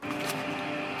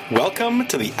Welcome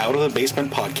to the Out of the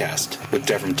Basement podcast with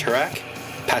Devin Turak,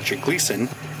 Patrick Gleason,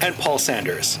 and Paul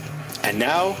Sanders. And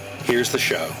now, here's the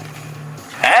show.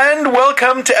 And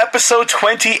welcome to episode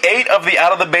 28 of the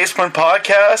Out of the Basement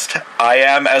podcast. I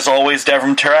am, as always,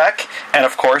 Devin Turak, and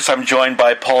of course, I'm joined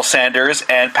by Paul Sanders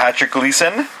and Patrick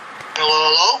Gleason.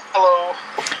 Hello, hello.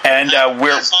 And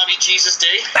we're... Zombie Jesus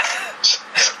Day.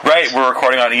 Right, we're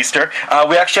recording on Easter.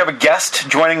 We actually have a guest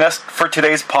joining us for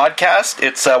today's podcast.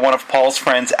 It's one of Paul's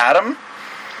friends, Adam.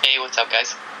 Hey, what's up,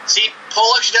 guys? See,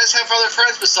 Paul actually does have other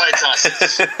friends besides us.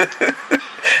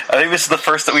 I think this is the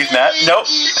first that we've met. Nope.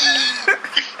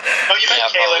 Oh, you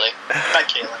met Caleb. Met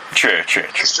Caleb. True.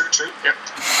 It's true.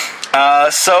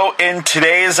 Yep. So, in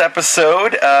today's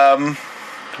episode,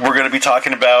 we're going to be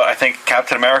talking about, I think,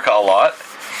 Captain America a lot.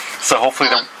 So hopefully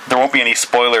there won't be any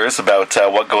spoilers about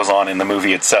what goes on in the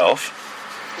movie itself.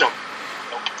 No.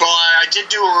 Well, I did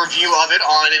do a review of it.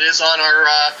 It is on our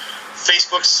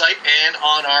Facebook site and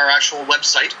on our actual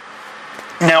website.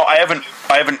 Now, I haven't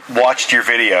watched your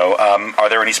video. Are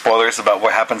there any spoilers about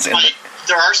what happens in the...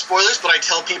 There are spoilers, but I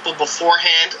tell people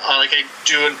beforehand, like I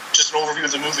do just an overview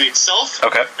of the movie itself.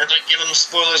 Okay. And I give them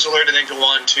spoilers alert and then go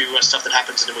on to stuff that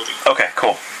happens in the movie. Okay,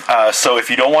 cool. So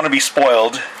if you don't want to be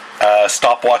spoiled...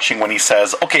 stop watching when he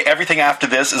says, okay, everything after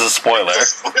this is a spoiler.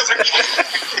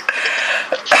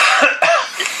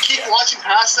 Keep watching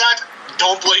past that,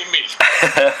 don't blame me.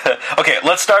 Okay,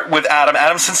 let's start with Adam.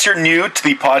 Adam, since you're new to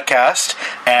the podcast,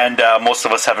 and most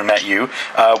of us haven't met you,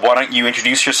 why don't you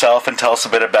introduce yourself and tell us a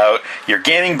bit about your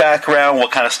gaming background,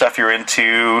 what kind of stuff you're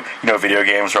into, video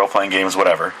games, role-playing games,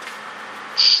 whatever.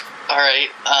 Alright,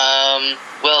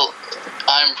 well,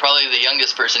 I'm probably the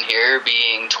youngest person here,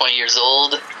 being 20 years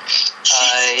old.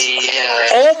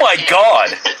 Oh my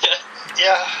god!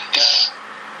 Yeah.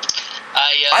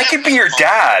 I could be your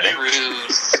dad. Through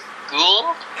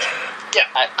school? Yeah.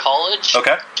 At college?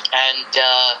 Okay. And,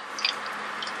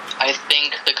 I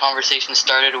think the conversation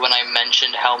started when I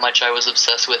mentioned how much I was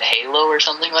obsessed with Halo or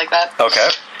something like that. Okay.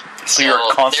 So you're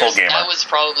a console gamer. That was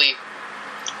probably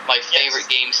my favorite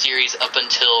game series up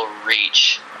until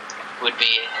Reach. Would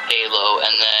be Halo,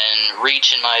 and then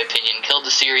Reach, in my opinion, killed the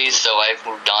series, so I've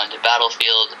moved on to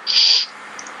Battlefield,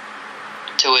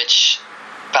 to which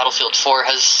Battlefield 4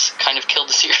 has kind of killed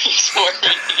the series for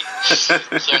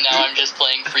me. So now I'm just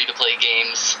playing free-to-play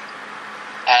games.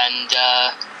 And,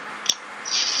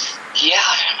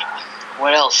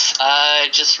 what else? I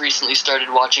just recently started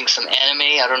watching some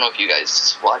anime. I don't know if you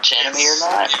guys watch anime or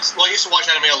not. Yes. Well, I used to watch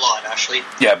anime a lot, actually.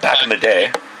 Yeah, back in the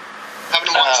day.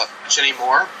 Haven't watched much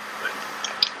anymore.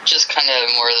 Just kind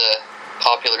of more of the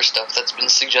popular stuff that's been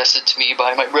suggested to me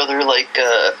by my brother, like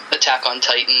Attack on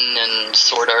Titan and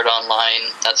Sword Art Online,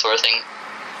 that sort of thing.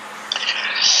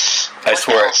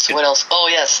 What else? Oh,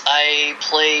 yes, I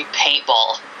play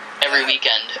paintball every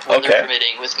weekend, weather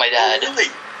permitting, with my dad. Oh,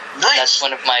 really? Nice. That's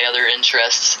one of my other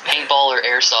interests, paintball or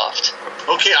airsoft.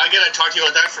 Okay, I gotta talk to you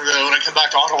about that for when I come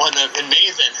back to Ottawa in May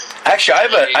then. Actually,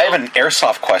 I have an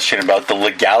airsoft question about the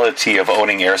legality of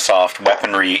owning airsoft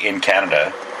weaponry in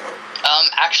Canada.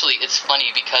 Actually, it's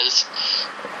funny because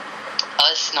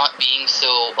us not being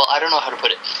so... Well, I don't know how to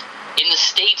put it. In the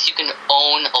States, you can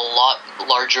own a lot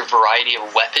larger variety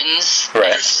of weapons.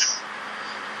 Right.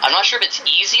 I'm not sure if it's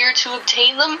easier to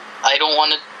obtain them. I don't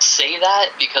want to say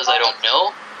that because I don't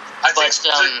know. I think so.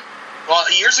 Well,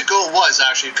 years ago it was,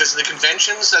 actually, because the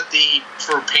conventions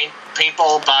for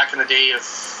paintball back in the day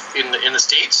in the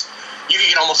States, you could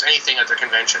get almost anything at their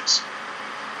conventions.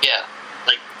 Yeah.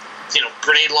 Like,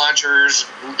 grenade launchers,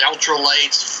 ultra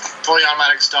lights, fully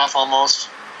automatic stuff almost.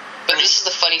 But this is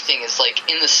the funny thing, is like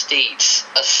in the States,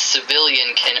 a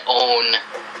civilian can own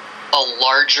a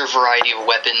larger variety of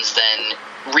weapons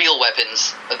real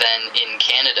weapons than in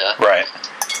Canada. Right.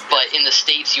 But in the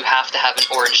States, you have to have an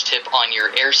orange tip on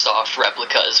your airsoft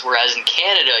replicas, whereas in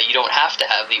Canada, you don't have to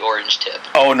have the orange tip.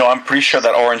 Oh, no, I'm pretty sure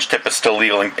that orange tip is still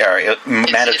legal and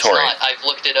mandatory. It's not. I've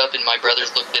looked it up, and my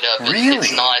brother's looked it up. Really?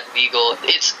 It's not legal.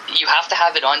 You have to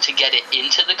have it on to get it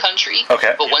into the country.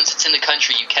 Okay. But once it's in the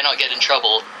country, you cannot get in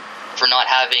trouble for not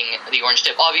having the orange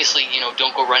tip. Obviously,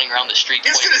 don't go running around the street.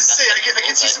 I was going to say, I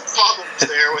can see some problems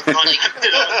there with not having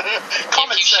it on.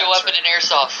 If you show up at an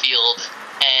airsoft field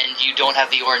and you don't have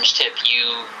the orange tip,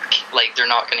 they're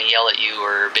not going to yell at you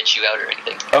or bitch you out or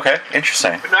anything. Okay,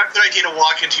 interesting. But not a good idea to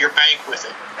walk into your bank with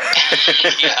it.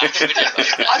 Yeah.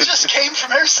 I just came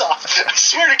from airsoft. I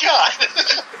swear to God.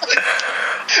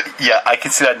 Yeah, I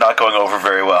can see that not going over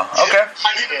very well. Okay.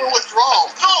 I need a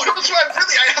withdrawal. No, don't try.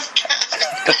 Really, I have cash.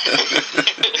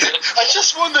 I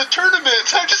just won the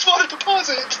tournament. I just want a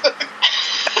deposit.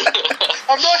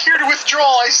 I'm not here to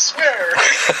withdraw, I swear.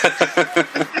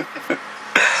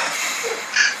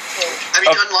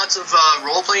 Have you done lots of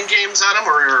role-playing games, Adam,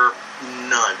 or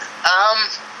none?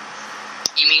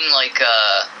 You mean like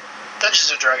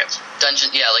Dungeons and Dragons?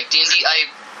 Like D&D. I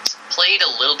played a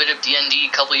little bit of D&D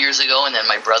a couple years ago, and then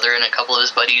my brother and a couple of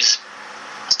his buddies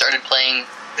started playing.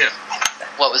 Yeah.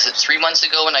 What was it, 3 months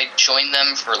ago, and I joined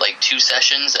them for like 2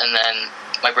 sessions, and then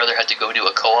my brother had to go do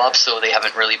a co-op, so they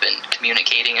haven't really been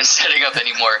communicating and setting up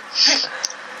any more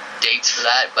dates for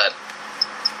that, but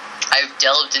I've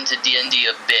delved into D&D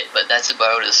a bit, but that's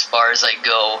about as far as I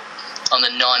go on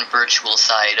the non-virtual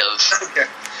side of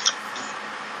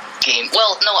game.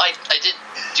 Well, no, I did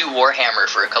do Warhammer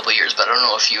for a couple of years, but I don't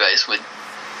know if you guys would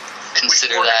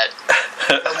consider that.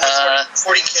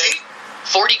 40K?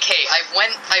 40K.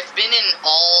 I've been in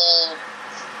all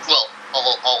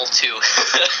two,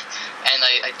 and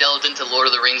I delved into Lord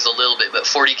of the Rings a little bit, but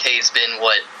 40K has been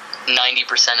what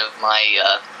 90% of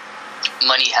my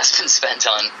money has been spent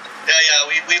on. Yeah,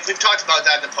 we've talked about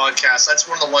that in the podcast. That's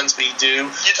one of the ones we do.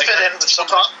 You'd fit in with some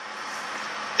top.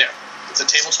 Yeah, it's a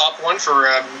tabletop one for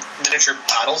miniature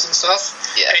battles and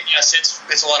stuff. Yeah, and yes,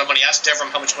 it's a lot of money. Ask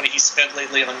Devram how much money he's spent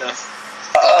lately on.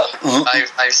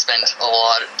 I've spent a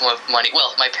lot of money.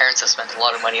 Well, my parents have spent a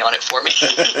lot of money on it for me.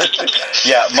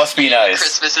 Yeah, it must be nice.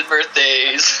 Christmas and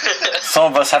birthdays.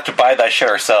 Some of us have to buy that shit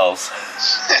ourselves.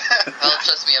 Well,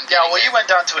 trust me, I'm Yeah, well, you went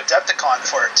down to Adepticon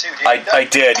for it too, didn't you? I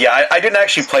did, yeah. I didn't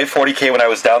actually play 40K when I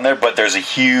was down there, but there's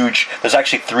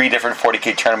actually 3 different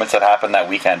 40K tournaments that happened that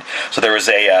weekend. So there's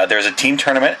a team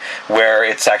tournament where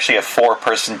it's actually a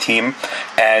 4-person team,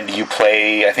 and you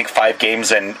play, I think, 5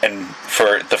 games, and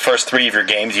for the first 3 of your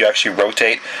games, you actually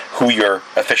rotate who your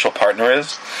official partner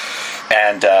is,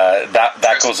 and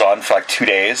that goes on for like 2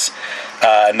 days,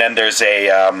 and then there's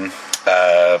a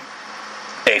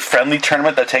friendly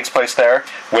tournament that takes place there,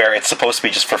 where it's supposed to be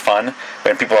just for fun,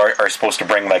 when people are supposed to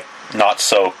bring like not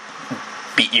so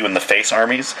beat you in the face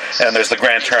armies, and there's the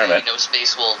grand tournament. No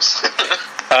space wolves.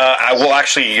 Well,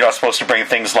 actually, you're not supposed to bring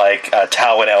things like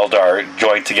Tau and Eldar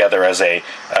joined together as a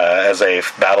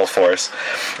battle force.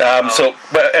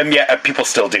 People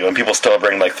still do, and people still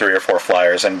bring like 3 or 4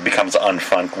 flyers, and it becomes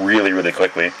unfun really, really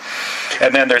quickly.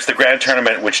 And then there's the grand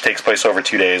tournament, which takes place over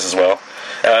 2 days as well.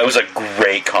 It was a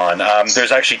great con.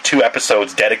 There's actually 2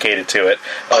 episodes dedicated to it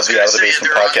of the Out of the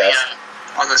Basement podcast.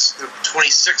 On the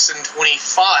 26th and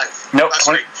 25. Nope,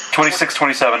 26,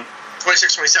 27.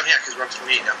 26, 27, yeah, because we're up to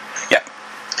 28 now. Yeah.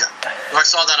 Well, I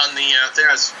saw that on the there.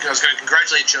 I was going to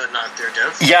congratulate you on that there,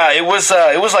 Dev. Yeah, it was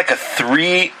like a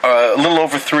little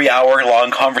over 3 hour long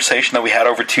conversation that we had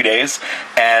over 2 days,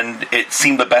 and it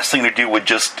seemed the best thing to do would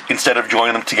just, instead of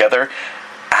joining them together,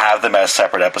 have them as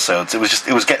separate episodes. It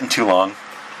was getting too long.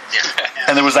 Yeah.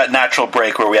 And there was that natural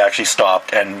break where we actually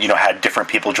stopped and had different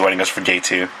people joining us for day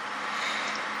 2.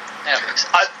 Yeah,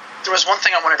 there was one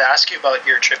thing I wanted to ask you about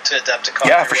your trip to Adepticon.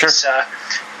 Yeah, for sure.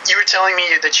 You were telling me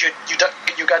that you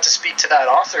got to speak to that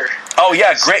author. Oh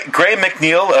yeah, Gray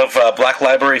McNeil of Black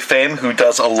Library fame, who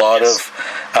does a lot of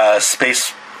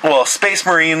Space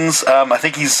Marines. I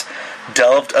think he's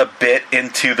delved a bit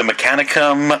into the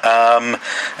Mechanicum,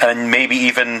 and maybe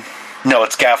even. No,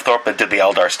 it's Gav Thorpe that did the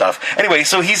Eldar stuff. Anyway,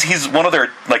 so he's one of their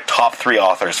like top 3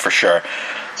 authors for sure.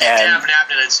 And Dan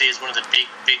Abnett, I'd say, is one of the big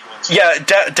ones. Yeah,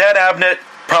 Dan Abnett,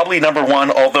 probably number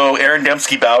 1, although Aaron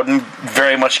Dembski-Bowden,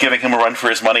 very much giving him a run for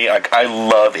his money. I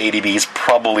love ADB's,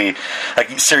 probably,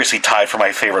 seriously tied for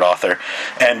my favorite author.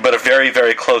 But a very,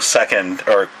 very close second,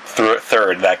 or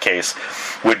third in that case,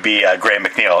 would be Graham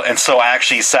McNeil. And so I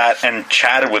actually sat and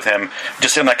chatted with him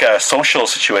just in like a social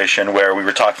situation where we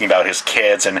were talking about his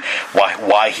kids and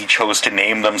why he chose to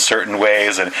name them certain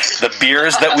ways and the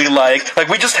beers that we like. Like,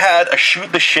 we just had a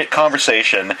shoot the shit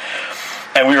conversation,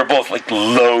 and we were both like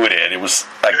loaded. It was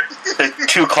like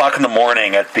 2 o'clock in the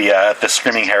morning at the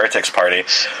Screaming Heretics party.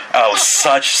 Oh,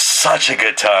 such a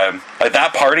good time. Like,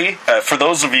 that party, for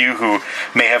those of you who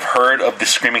may have heard of the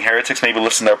Screaming Heretics, maybe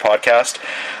listen to their podcast,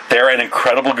 they're an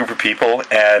incredible group of people,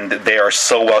 and they are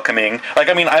so welcoming. Like,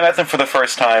 I mean, I met them for the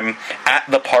first time at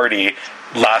the party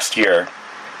last year.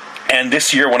 And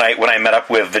this year, when I met up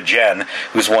with Jen,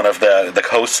 who's one of the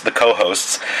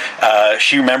co-hosts,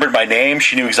 she remembered my name.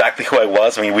 She knew exactly who I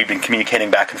was. I mean, we've been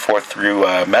communicating back and forth through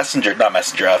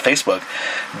Facebook.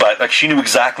 But she knew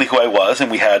exactly who I was, and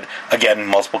we had, again,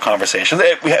 multiple conversations.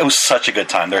 It was such a good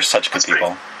time. They're such good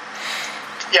people.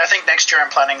 Yeah, I think next year I'm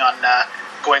planning on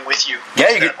going with you.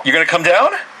 Yeah, you're going to come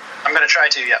down? I'm going to try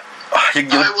to, yeah. I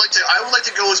would like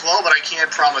to go as well, but I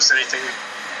can't promise anything.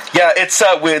 Yeah, it's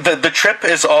the trip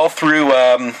is all through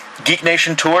Geek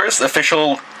Nation Tours,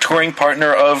 official touring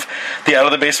partner of the Out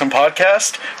of the Basement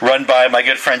podcast, run by my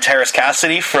good friend Terrace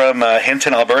Cassidy from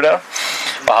Hinton, Alberta.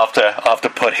 I'll have to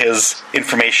put his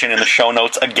information in the show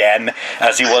notes again,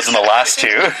 as he was in the last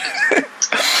two.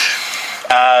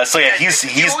 So yeah, he's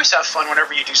you always have fun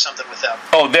whenever you do something with them.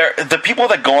 Oh, the people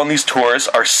that go on these tours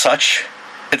are such.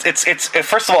 It's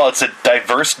first of all, it's a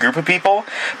diverse group of people,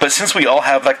 but since we all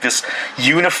have like this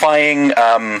unifying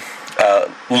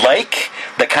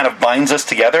that kind of binds us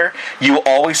together, you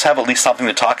always have at least something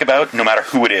to talk about, no matter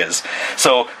who it is.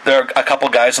 So there are a couple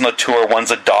guys on the tour. One's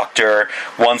a doctor,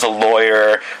 one's a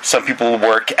lawyer. Some people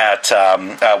work at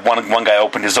one guy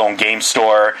opened his own game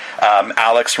store.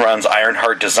 Alex runs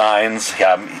Ironheart Designs.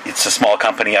 It's a small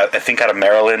company, I think, out of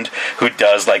Maryland, who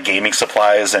does like gaming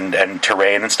supplies and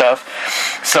terrain and stuff.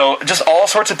 So just all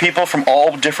sorts of people from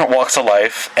all different walks of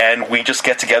life, and we just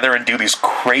get together and do these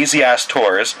crazy ass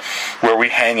tours where we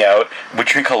hang out, we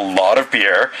drink a lot of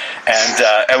beer,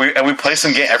 and we play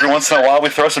some game. Every once in a while, we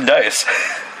throw some dice.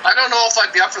 I don't know if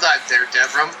I'd be up for that, there,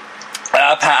 Devram.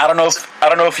 Pat, I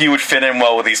don't know if you would fit in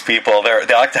well with these people.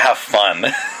 They like to have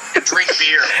fun. Drink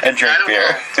beer. And drink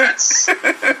beer. Know. That's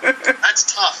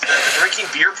tough. The drinking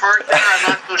beer part there, I'm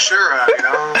not so sure.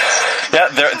 Yeah,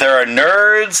 there are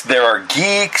nerds, there are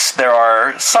geeks, there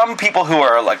are some people who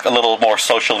are like a little more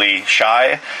socially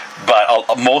shy,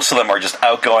 but most of them are just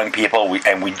outgoing people,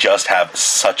 and we just have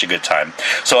such a good time.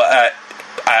 So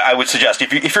I would suggest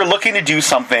if you're looking to do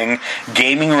something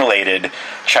gaming related,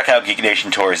 check out Geek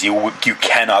Nation Tours. You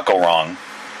cannot go wrong.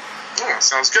 Oh,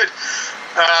 sounds good.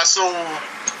 So,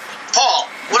 Paul,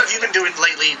 what have you been doing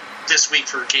lately this week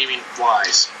for gaming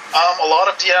wise? A lot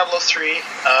of Diablo 3.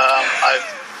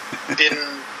 I've been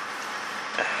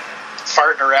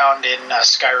farting around in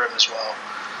Skyrim as well.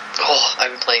 Oh,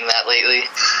 I've been playing that lately.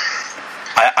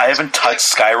 I haven't touched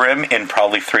Skyrim in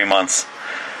probably 3 months.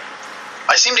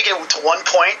 I seem to get to one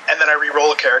point, and then I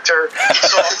re-roll a character.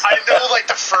 So I know, like,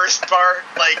 the first part,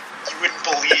 like, you wouldn't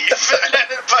believe.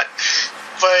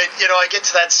 But you know, I get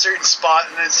to that certain spot,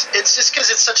 and it's just because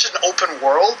it's such an open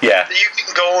world. Yeah. That you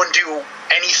can go and do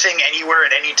anything, anywhere,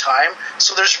 at any time.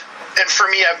 So and for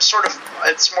me, I'm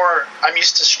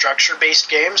used to structure-based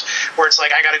games, where it's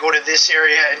like, I gotta go to this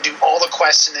area and do all the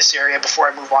quests in this area before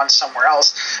I move on somewhere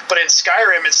else. But in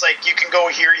Skyrim, it's like, you can go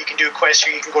here, you can do a quest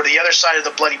here, you can go to the other side of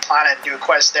the bloody planet and do a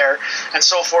quest there, and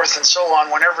so forth and so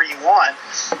on, whenever you want.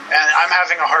 And I'm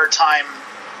having a hard time.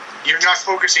 You're not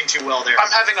focusing too well there.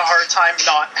 I'm having a hard time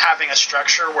not having a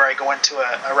structure where I go into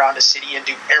around a city and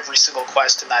do every single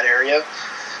quest in that area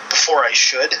before I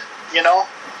should, you know?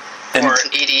 And it's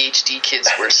an ADHD kid's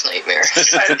worst nightmare.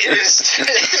 It is.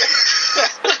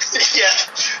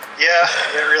 Yeah,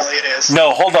 it is.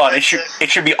 No, hold on. It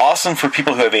should be awesome for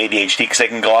people who have ADHD because they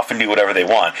can go off and do whatever they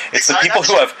want. It's the people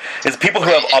who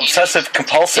have obsessive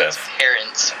compulsive.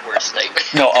 Parents' worst nightmare.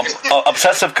 No,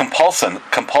 obsessive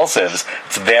compulsives.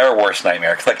 It's their worst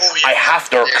nightmare. It's like, I have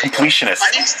to completionist.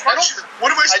 I need structure.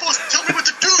 What am I supposed to tell me what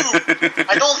to do?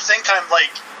 I don't think I'm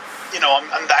like, you know,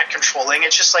 I'm that controlling.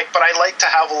 It's just like, but I like to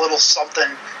have a little something,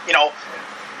 you know,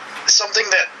 something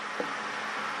that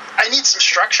I need some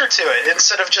structure to it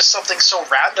instead of just something so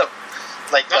random.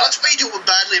 Like that's why you do it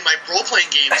badly in my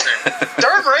role-playing games then.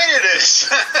 Darn right it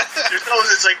is.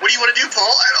 It's like, what do you want to do,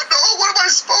 Paul? I don't know. What am I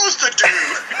supposed to do?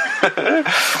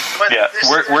 But yeah,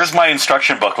 where's my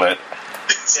instruction booklet?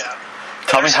 Yeah.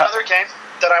 Tell me how. There's another game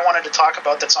that I wanted to talk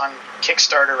about that's on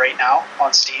Kickstarter right now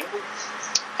on Steam.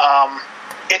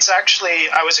 It's actually,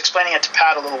 I was explaining it to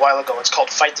Pat a little while ago. It's called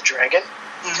Fight the Dragon.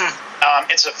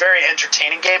 Mm-hmm. It's a very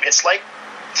entertaining game. It's like,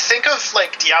 think of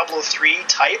like Diablo 3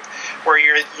 type, where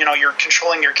you're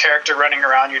controlling your character, running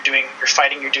around, you're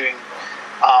fighting, you're doing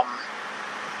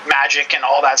magic and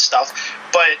all that stuff.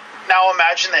 But now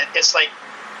imagine that it's like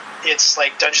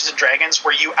Dungeons and Dragons,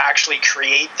 where you actually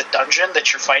create the dungeon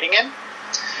that you're fighting in,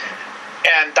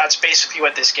 and that's basically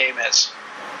what this game is.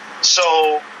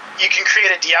 So you can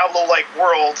create a Diablo-like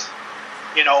world,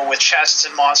 you know, with chests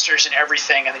and monsters and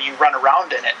everything, and then you run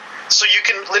around in it. So you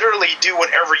can literally do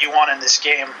whatever you want in this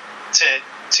game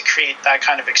to create that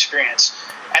kind of experience.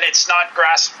 And it's not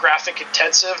graphic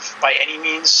intensive by any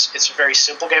means. It's a very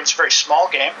simple game. It's a very small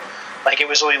game. Like, it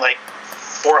was only like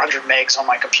 400 megs on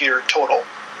my computer total.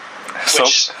 So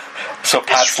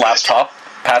Pat's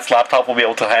laptop will be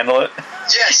able to handle it?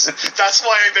 Yes, that's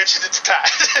why I mentioned it to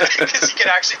Pat, because he can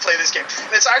actually play this game.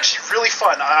 And it's actually really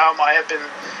fun.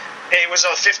 It was a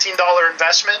 $15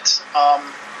 investment.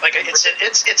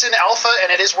 It's an alpha,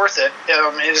 and it is worth it.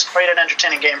 It is quite an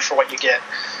entertaining game for what you get.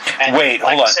 And wait,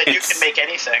 like hold on. You said, you can make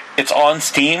anything. It's on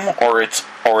Steam, or it's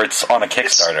on a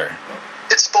Kickstarter?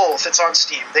 It's both. It's on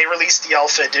Steam. They released the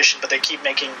Alpha Edition, but they keep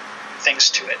making things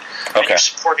to it. And Okay. you're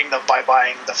supporting them by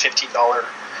buying the $15.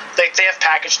 They have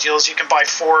package deals. You can buy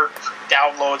 4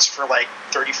 downloads for like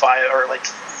 $35 or like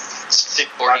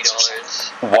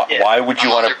 $40. Why would you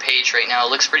I'm on want their page right now.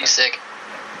 It looks pretty sick.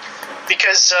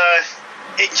 Because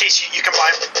in case you can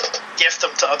buy, gift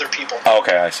them to other people. to?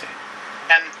 Okay, I see.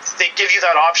 And they give you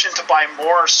that option to buy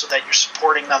more so that you're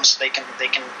supporting them so they can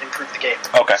improve the game.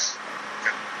 Okay.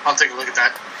 I'll take a look at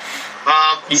that.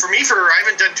 For me, I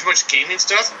haven't done too much gaming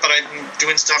stuff, but I'm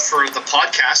doing stuff for the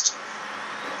podcast.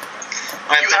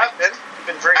 You've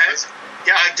been very good.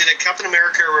 Yeah, I did a Captain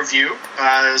America review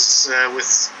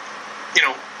with,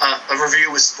 a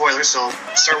review with spoilers, so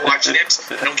start watching it.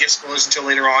 I don't give spoilers until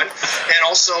later on. And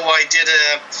also, I did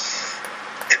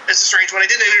it's a strange one. I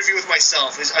did an interview with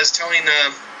myself. I was telling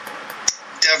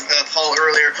Paul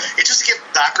earlier, it's just to give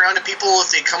background to people if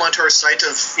they come onto our site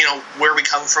of, where we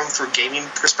come from for gaming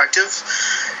perspective.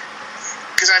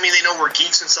 Because, they know we're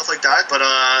geeks and stuff like that, but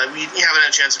we haven't had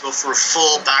a chance to go for a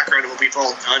full background of what we've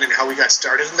all done and how we got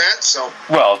started in that, so...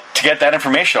 Well, to get that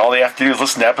information, all they have to do is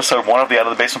listen to episode 1 of the Out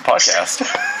of the Basement podcast.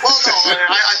 Well, no,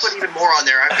 I put even more on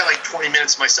there. I've got like 20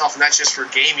 minutes myself, and that's just for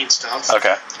gaming stuff.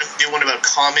 Okay. I'm going to do one about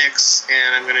comics,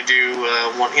 and I'm going to do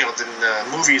one, the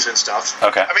movies and stuff.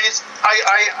 Okay.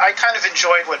 I kind of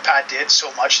enjoyed what Pat did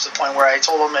so much to the point where I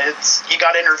told him you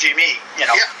got to interview me. Yeah.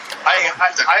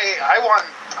 I want.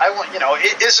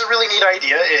 It is a really neat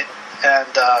idea.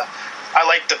 I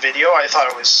liked the video. I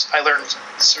thought I learned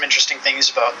some interesting things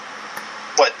about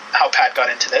how Pat got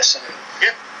into this. And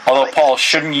yeah. Although, Paul,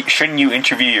 shouldn't you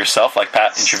interview yourself like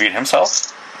Pat interviewed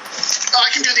himself? I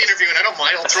can do the interview, and I don't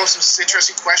mind. I'll throw some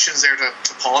interesting questions there to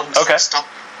Paul and stuff.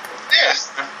 Yeah.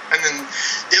 And then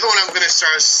the other one I'm going to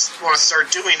start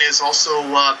doing is also,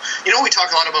 we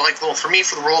talk a lot about, for me,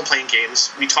 for the role-playing games,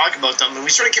 we talk about them, and we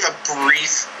sort of give a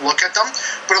brief look at them.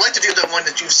 But I'd like to do the one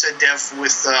that you said, Dev,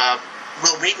 with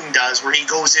Will Wheaton does, where he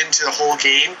goes into the whole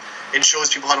game and shows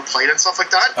people how to play it and stuff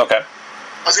like that. Okay.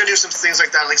 I was going to do some things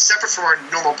like that, separate from our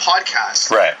normal podcast.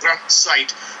 Right. But on the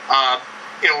site,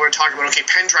 we're talking about,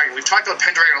 Pendragon. We've talked about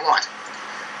Pendragon a lot.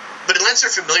 But unless they're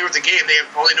familiar with the game,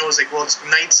 all they know is it's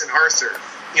Knights and Arthur,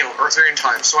 Arthurian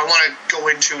times. So I want to go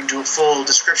into and do a full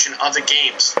description of the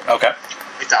games. Okay.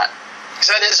 Like that. Because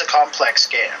that is a complex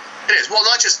game. It is. Well,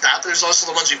 not just that, but there's also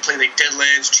the ones we play, like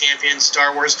Deadlands, Champions,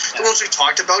 Star Wars, the ones we've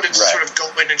talked about, and just sort of go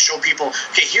in and show people,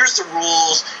 okay, here's the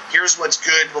rules, here's what's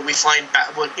good, what we find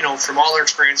bad, from all our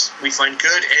experience, we find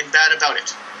good and bad about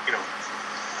it,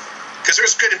 Because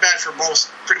there's good and bad for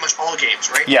pretty much all games,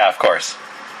 right? Yeah, of course.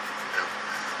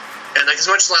 And as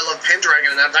much as I love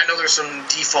Pendragon, I know there's some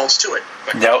defaults to it.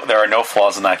 But No, there are no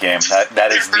flaws in that game.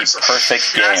 That is the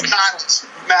perfect game.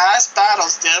 Mass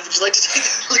battles, Dev. Would you like to take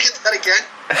a look at that again?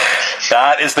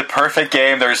 That is the perfect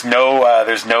game. There's no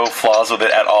flaws with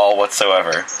it at all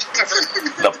whatsoever.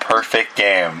 The perfect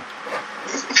game.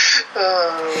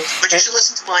 But you should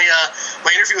listen to my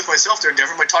interview with myself there,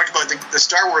 Devin. I talked about the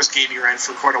Star Wars game you ran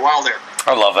for quite a while there.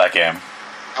 I love that game.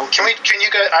 Can you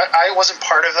guys? I wasn't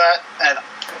part of that, and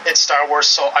it's Star Wars,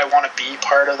 so I want to be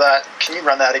part of that. Can you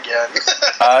run that again?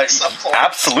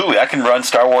 Absolutely, I can run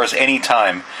Star Wars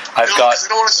anytime. I don't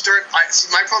want to start. My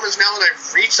problem is now that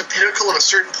I've reached the pinnacle of a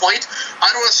certain point,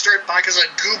 I don't want to start back as a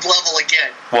goob level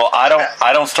again. Well, I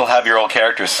don't still have your old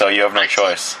characters, so you have no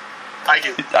choice. I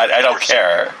do. I don't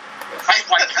care.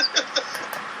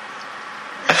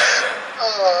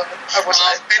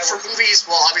 And for movies,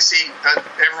 well, obviously,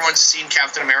 everyone's seen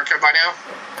Captain America by now.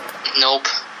 Nope.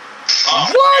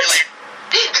 What? Really?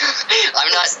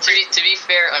 I'm not. To be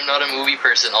fair, I'm not a movie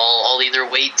person. I'll either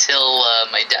wait till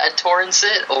my dad torrents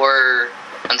it, or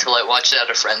until I watch it at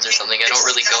a friend's or something. I don't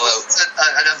really go out.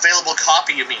 An available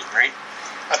copy, you mean, right?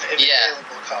 Yeah.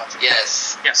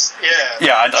 Yes. Yes.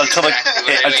 Yeah.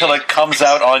 Until it comes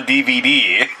out on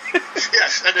DVD.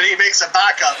 Yes, and then he makes a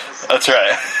backup. That's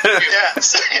right.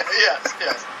 Yes.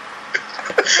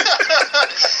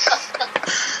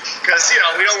 Because,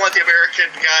 we don't want the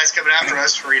American guys coming after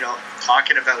us for,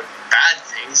 talking about bad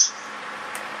things.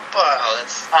 But,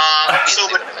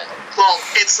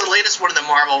 it's the latest one in the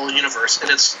Marvel universe, and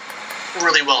it's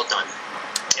really well done.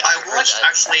 Yeah, I watched,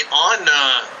 actually, on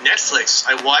Netflix,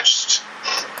 I watched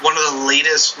one of the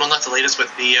latest, well, not the latest, but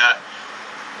the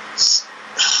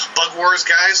Bug Wars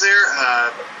guys there,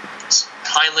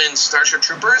 Highland Starship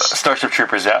Troopers. Starship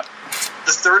Troopers, yeah.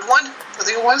 The third one, I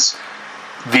think it was.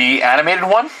 The animated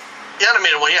one? The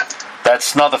animated one, yeah.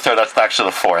 That's not the third, that's actually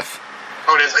the fourth.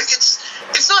 Oh, it is.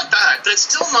 It's not bad, but it's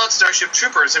still not Starship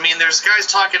Troopers. I mean, there's guys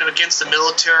talking against the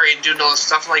military and doing all this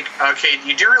stuff. Like, okay,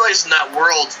 you do realize in that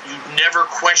world, you never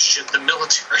question the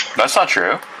military. That's not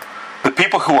true. The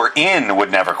people who are in would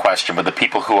never question, but the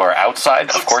people who are outside,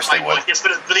 of course they would. Yes,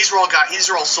 but these are all guys. These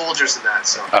are all soldiers in that.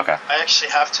 So okay. I actually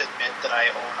have to admit that I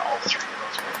own all 3 of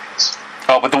those movies.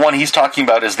 Oh, but the one he's talking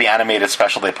about is the animated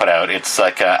special they put out. It's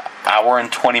like an hour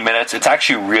and 20 minutes. It's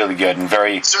actually really good and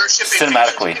very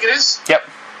cinematically. I think it is. Yep.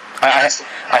 I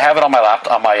have it on my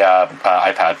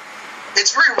iPad.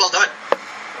 It's very well done.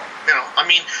 You know, I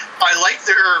mean, I like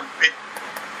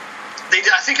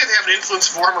I think they have an influence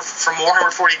from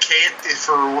Warhammer 40K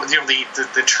for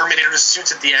the Terminator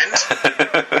suits at the end.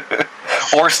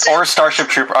 or Starship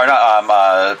Trooper. Or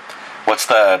not, what's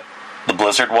the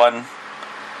Blizzard one?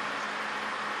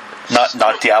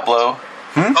 Not Diablo.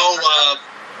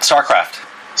 StarCraft.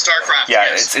 StarCraft. Yeah,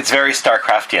 yes. it's very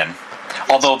StarCraftian.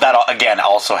 Although that again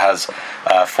also has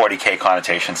 40K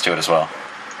connotations to it as well.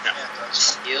 Yeah, it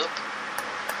does. Yep.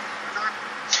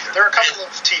 There are a couple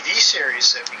of TV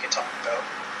series that we can talk about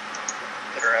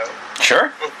that are out.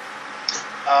 Sure.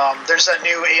 There's that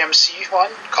new AMC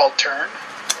one called Turn.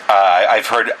 I've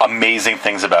heard amazing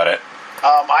things about it.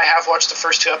 I have watched the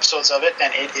first 2 episodes of it,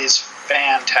 and it is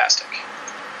fantastic.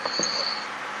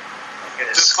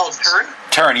 It's called Turn?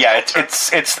 Turn, yeah.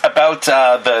 It's about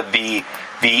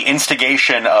the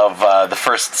instigation of the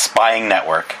first spying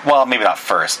network. Well, maybe not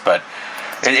first, but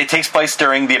it takes place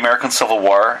during the American Civil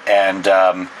War, and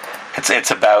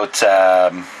it's about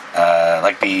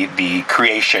like the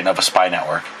creation of a spy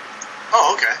network.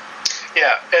 Oh, okay.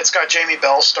 Yeah, it's got Jamie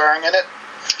Bell starring in it.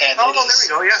 And there we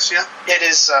go. Yes, yeah.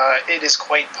 It is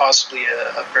quite possibly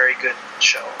a very good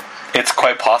show. It's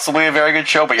quite possibly a very good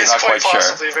show, but you're not quite sure.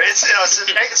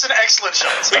 It's an excellent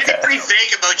show. So you're pretty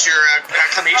vague about your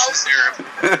acclamations there.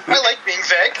 I like being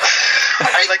vague.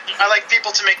 I like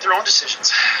people to make their own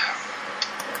decisions.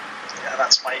 Yeah,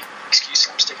 that's my excuse.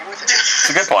 I'm sticking with it. It's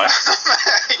a good point.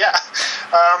 Yeah.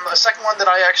 A second one that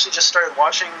I actually just started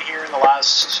watching here in the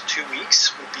last 2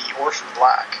 weeks would be Orphan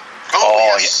Black.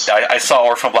 Oh yes. Yeah. I saw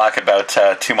Orphan Black about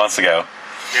 2 months ago.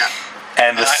 Yeah.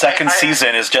 And the second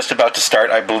season is just about to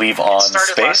start, I believe, on Space.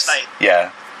 Started last night.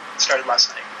 Yeah. It started last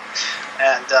night.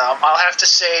 And I'll have to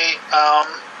say,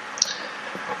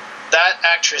 that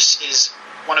actress is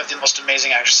one of the most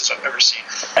amazing actresses I've ever seen.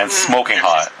 And smoking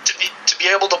hot. To be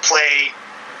able to play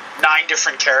 9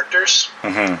 different characters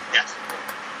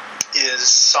is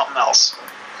something else.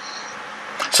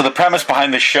 So the premise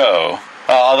behind the show...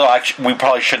 although we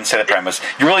probably shouldn't say the premise.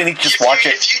 You really need to just watch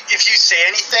it. If you say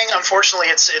anything, unfortunately,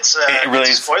 it really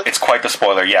is. It's quite the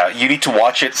spoiler. Yeah, you need to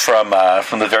watch it from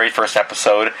the very first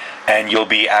episode, and you'll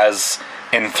be as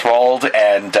enthralled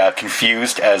and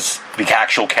confused as the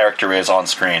actual character is on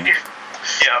screen.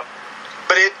 Yeah,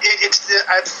 but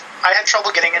I had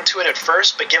trouble getting into it at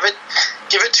first, but give it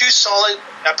 2 solid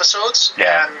episodes,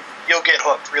 and you'll get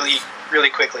hooked really, really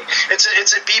quickly. It's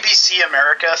a BBC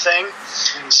America thing,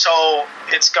 so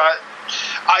it's got.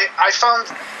 I found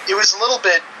it was a little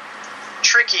bit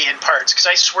tricky in parts because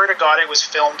I swear to God it was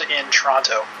filmed in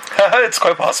Toronto. It's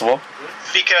quite possible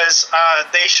because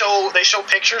they show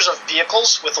pictures of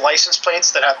vehicles with license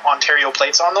plates that have Ontario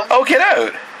plates on them. Oh, get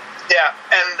out! Yeah,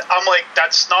 and I'm like,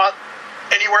 that's not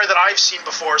anywhere that I've seen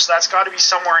before, so that's got to be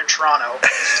somewhere in Toronto.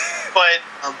 But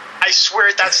I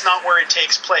swear that's not where it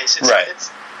takes place.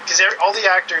 Because all the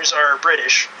actors are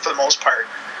British for the most part.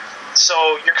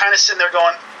 So you're kind of sitting there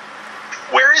going,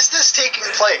 where is this taking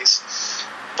place?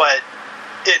 But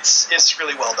it's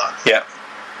really well done. Yeah.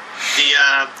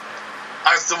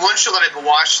 The one show that I've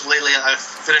watched lately, I've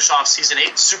finished off season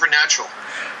 8, Supernatural.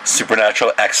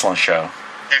 Supernatural, excellent show.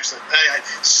 Excellent.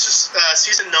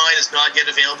 Season 9 is not yet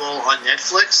available on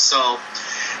Netflix,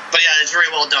 but yeah, it's very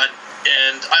well done.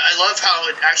 And I love how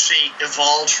it actually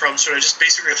evolved from sort of just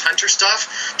basically hunter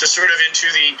stuff to sort of into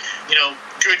the,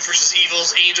 good versus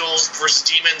evils, angels versus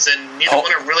demons, and neither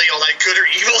one are really all that good or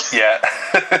evil. Yeah.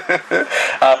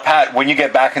 Pat, when you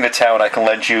get back into town, I can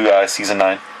lend you season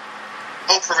 9.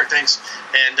 Oh, perfect, thanks.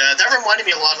 And that reminded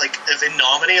me a lot of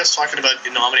Inomine. I was talking about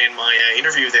Inomine in my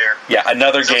interview there. Yeah,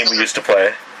 another game we used to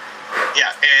play.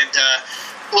 Yeah, and,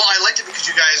 I liked it because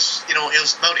you guys, it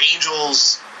was about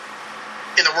angels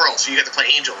in the world, so you got to play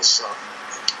angels, so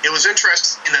it was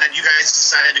interesting that you guys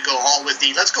decided to go all with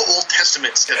let's go Old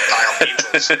Testament style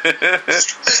angels.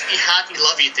 Just be happy,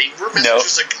 lovey thing. We're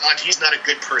messengers of God. He's not a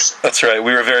good person. That's right.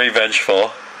 We were very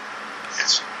vengeful.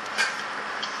 Yes.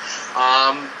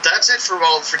 That's it for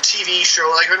TV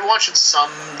show. I've been watching some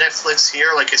Netflix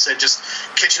here. Like I said, just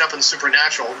catching up on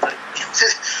Supernatural.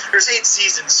 There's 8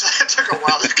 seasons, so that took a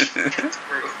while to get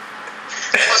through.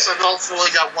 Plus, I've also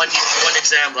only got one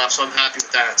exam left, so I'm happy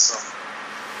with that. So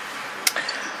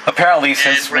apparently,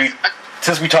 since we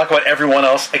since we talk about everyone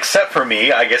else except for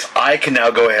me, I guess I can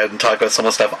now go ahead and talk about some of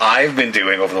the stuff I've been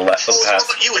doing over the past. It's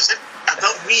about you, is it?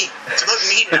 About me. It's about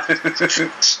me now.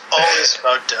 It's always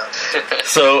about Doug.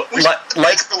 So,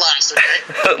 that's the last,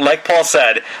 okay? like Paul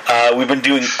said, we've been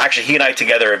doing. Actually, he and I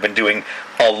together have been doing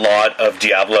a lot of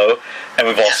Diablo, and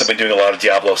we've also been doing a lot of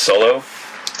Diablo solo.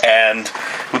 And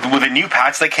with the new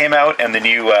patch that came out and the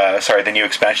new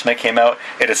expansion that came out,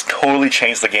 it has totally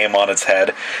changed the game on its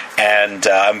head. And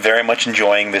I'm very much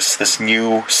enjoying this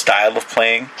new style of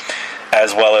playing,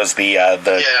 as well as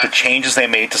the changes they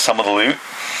made to some of the loot.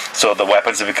 So the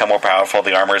weapons have become more powerful,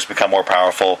 the armor has become more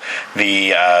powerful,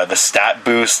 the stat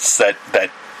boosts that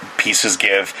pieces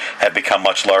give have become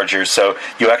much larger. So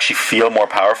you actually feel more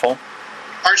powerful.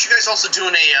 Aren't you guys also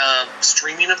doing a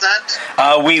streaming of that?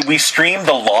 We streamed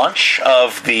the launch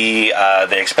of the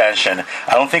expansion.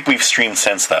 I don't think we've streamed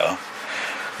since, though.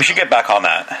 We should get back on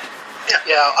that.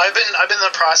 Yeah. I've been in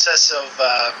the process of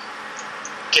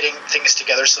getting things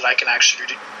together so that I can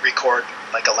actually record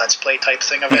like a Let's Play type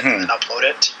thing of it and then upload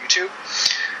it to YouTube.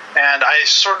 And I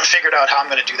sort of figured out how I'm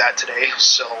going to do that today,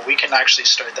 so we can actually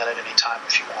start that at any time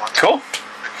if you want. Cool.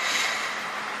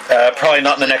 Probably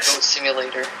not in the next. Goat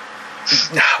Simulator.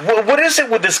 What is it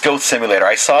with this Goat Simulator?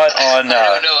 I saw it on.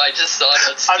 I don't know. I just saw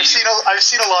it on Steam. I've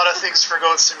seen a lot of things for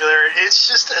Goat Simulator. It's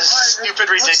just a stupid,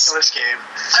 ridiculous game.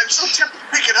 I'm so tempted to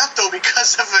pick it up though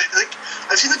because of it. Like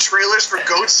I've seen the trailers for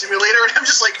Goat Simulator, and I'm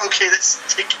just like, okay, this.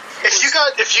 If you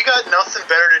got nothing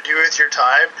better to do with your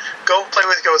time, go play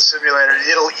with Goat Simulator.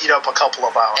 It'll eat up a couple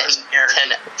of hours.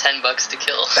 $10 to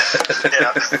kill.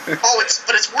 Yeah.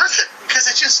 But it's worth it because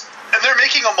it just. And they're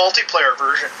making a multiplayer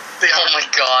version. Oh my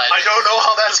god. I don't know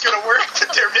how that's going to work,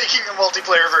 but they're making a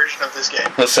multiplayer version of this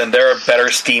game. Listen, there are better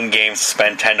Steam games to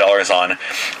spend $10 on.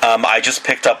 I just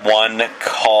picked up one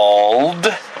called...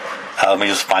 let me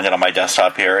just find it on my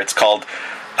desktop here. It's called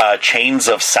Chains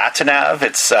of Satanav.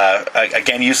 It's,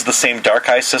 again, uses the same Dark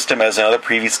Eye system as another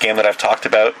previous game that I've talked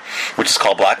about, which is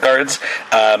called Blackguards.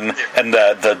 And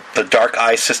the Dark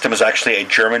Eye system is actually a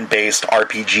German-based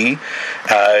RPG.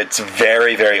 It's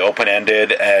very, very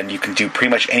open-ended, and you can do pretty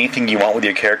much anything you want with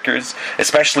your characters,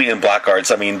 especially in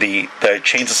Blackguards. I mean, the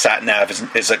Chains of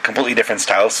Satanav is a completely different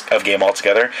style of game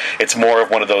altogether. It's more of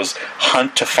one of those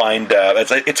hunt to find...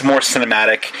 it's more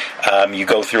cinematic. You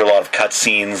go through a lot of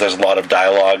cutscenes. There's a lot of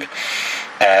dialogue.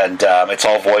 And it's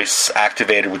all voice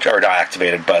activated,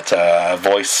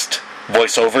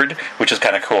 voice-overed, which is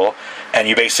kind of cool. And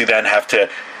you basically then have to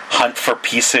hunt for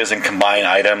pieces and combine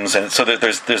items, and so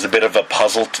there's a bit of a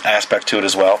puzzle aspect to it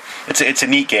as well. It's a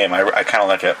neat game. I kind of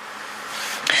like it.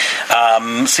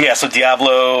 So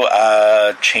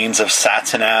Diablo, Chains of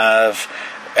Satanav,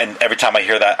 and every time I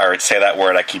hear that or say that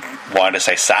word, I keep wanting to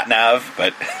say Satnav,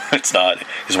 but it's not.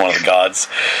 He's one of the gods.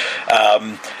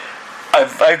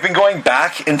 I've been going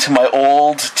back into my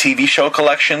old TV show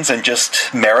collections and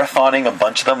just marathoning a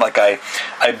bunch of them. Like I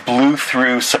blew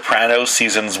through Sopranos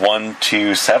seasons 1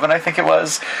 to 7, I think it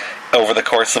was, over the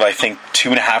course of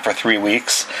 2.5 or 3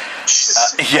 weeks.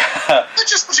 Yeah. That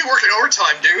just was you working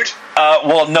overtime, dude.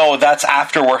 Well, no, that's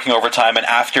after working overtime and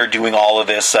after doing all of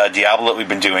this Diablo that we've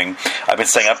been doing. I've been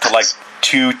staying up to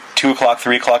 2 o'clock,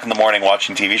 3 o'clock in the morning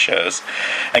watching TV shows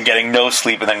and getting no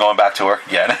sleep and then going back to work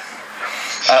again.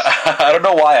 I don't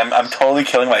know why. I'm totally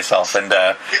killing myself, and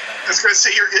I was going to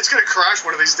say it's going to crash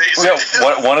one of these days.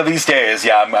 One of these days,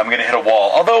 yeah, I'm going to hit a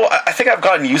wall. Although I think I've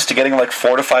gotten used to getting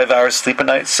 4 to 5 hours sleep a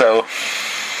night, so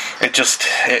it just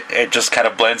kind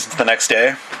of blends into the next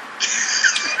day.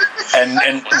 And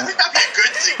that'd be a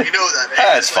good thing, you know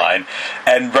that. It's fine.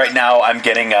 And right now, I'm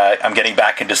getting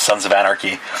back into Sons of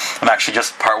Anarchy. I'm actually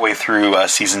just partway through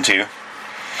season 2.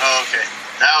 Oh, okay,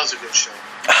 that was a good show.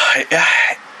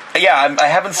 Yeah, I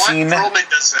haven't seen... Perlman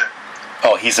does that.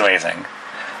 Oh, he's amazing.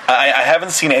 I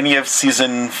haven't seen any of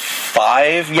season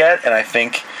 5 yet, and I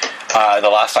think the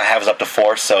last I have is up to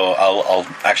 4, so I'll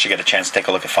actually get a chance to take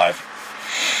a look at 5.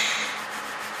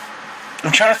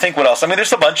 I'm trying to think what else. I mean,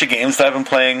 there's a bunch of games that I've been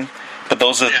playing, but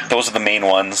those are the main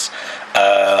ones.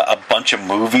 A bunch of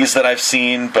movies that I've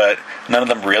seen, but none of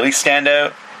them really stand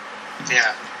out.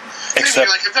 Yeah.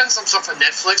 Except... I've done some stuff on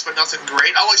Netflix, but nothing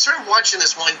great. Oh, I started watching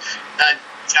this one...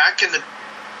 Jack and the...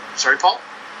 Sorry, Paul?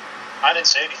 I didn't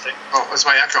say anything. Oh, it's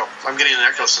my echo. I'm getting an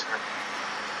echo somewhere.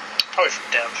 Probably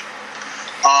from Dev.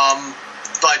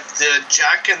 But the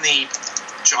Jack and the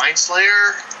Giant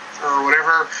Slayer, or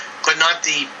whatever, but not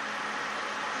the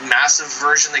massive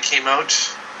version that came out.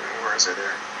 Where is it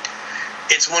there?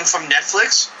 It's one from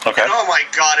Netflix. Okay. And oh my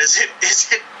god, is it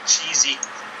cheesy.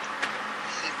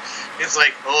 It's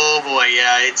like, oh boy,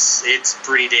 yeah, it's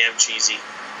pretty damn cheesy.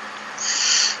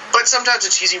 But sometimes the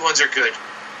cheesy ones are good.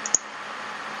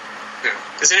 Yeah.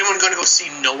 Is anyone going to go see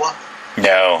Noah?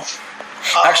 No.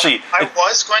 Actually, I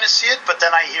was going to see it, but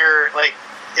then I hear like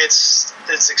it's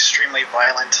extremely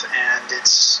violent, and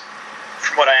it's,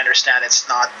 from what I understand, it's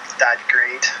not that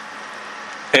great.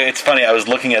 It's funny. I was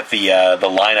looking at the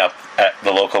lineup at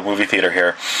the local movie theater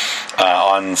here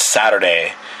on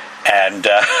Saturday, and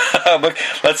look,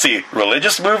 let's see,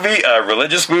 religious movie.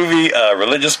 Fantasy.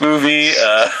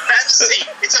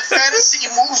 It's a fantasy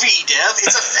movie, Dev.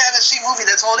 It's a fantasy movie.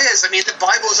 That's all it is. I mean, the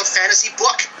Bible is a fantasy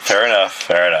book. Fair enough.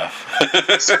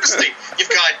 Seriously, you've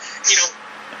got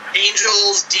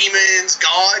angels, demons,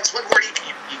 gods. What word?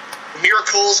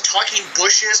 Miracles, talking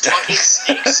bushes, talking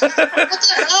snakes. What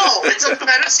the hell? It's a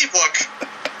fantasy book.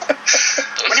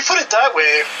 When you put it that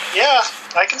way, yeah,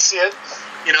 I can see it.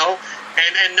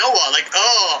 And Noah, like,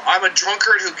 I'm a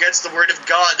drunkard who gets the word of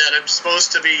God that I'm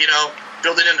supposed to be,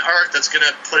 building an ark that's going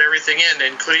to put everything in,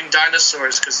 including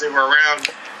dinosaurs, because they were around.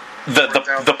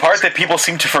 The part that people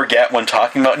seem to forget when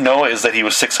talking about Noah is that he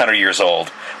was 600 years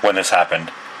old when this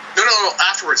happened. No,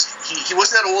 afterwards. He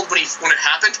wasn't that old when it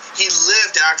happened. He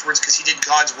lived afterwards because he did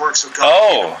God's work. So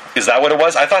God. Is that what it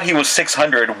was? I thought he was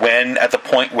 600 when at the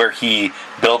point where he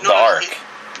built the ark.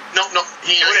 No.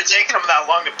 It would have taken him that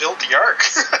long to build the ark.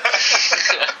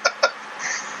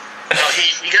 No,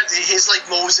 he got he's like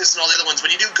Moses and all the other ones.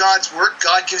 When you do God's work,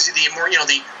 God gives you the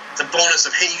bonus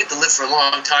of, hey, you get to live for a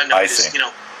long time now. I see.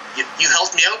 You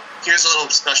helped me out. Here's a little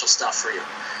special stuff for you.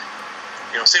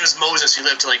 Same as Moses, he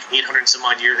lived to like 800 some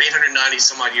odd years, 890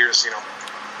 some odd years.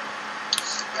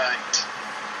 Right.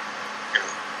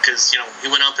 Because he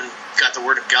went up and got the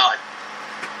word of God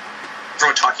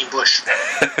from a talking bush.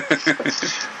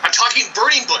 A talking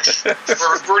burning bush,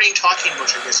 or a burning talking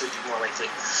bush, I guess would be more likely.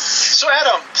 So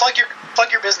Adam, plug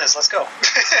your business. Let's go.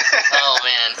 Oh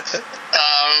man.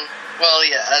 Well,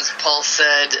 yeah. As Paul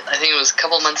said, I think it was a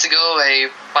couple months ago, I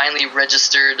finally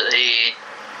registered a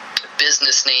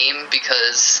business name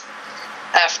because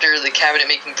after the cabinet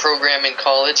making program in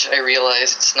college, I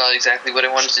realized it's not exactly what I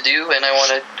wanted to do, and I want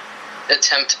to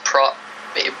attempt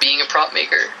being a prop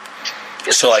maker.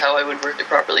 So that's how I would word it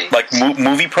properly. Like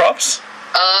movie props?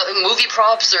 Movie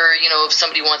props, or if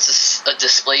somebody wants a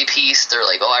display piece, they're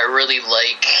like, I really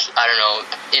like, I don't know,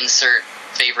 insert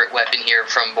favorite weapon here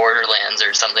from Borderlands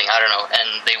or something, I don't know,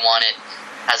 and they want it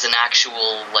as an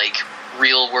actual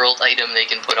real world item they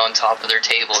can put on top of their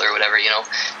table or whatever,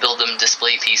 build them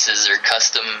display pieces or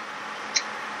custom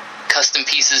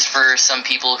pieces for some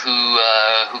people who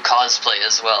cosplay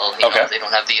as well. They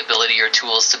don't have the ability or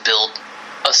tools to build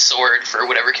a sword for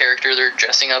whatever character they're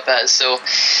dressing up as. So,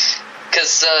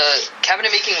 because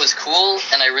cabinet making was cool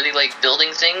and I really like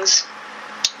building things,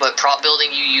 but prop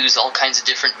building, you use all kinds of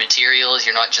different materials.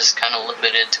 You're not just kind of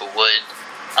limited to wood.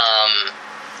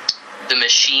 The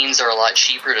machines are a lot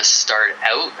cheaper to start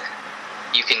out.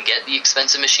 You can get the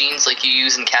expensive machines like you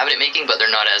use in cabinet making, but they're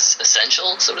not as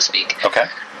essential, so to speak. Okay.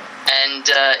 And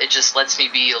it just lets me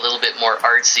be a little bit more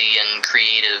artsy and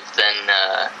creative than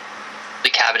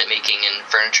the cabinet making and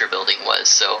furniture building was.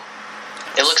 So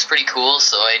it looks pretty cool,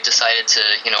 so I decided to,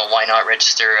 why not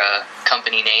register a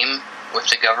company name with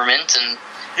the government, and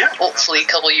hopefully a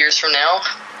couple years from now,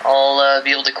 I'll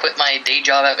be able to quit my day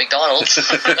job at McDonald's and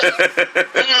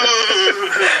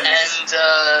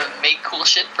make cool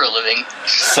shit for a living.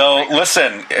 So,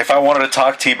 listen, if I wanted to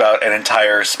talk to you about an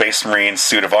entire Space Marine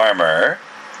suit of armor...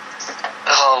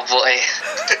 Oh, boy.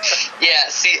 Yeah,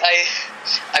 see, I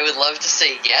would love to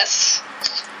say yes,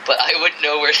 but I wouldn't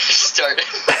know where to start.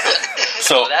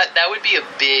 So that would be a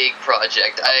big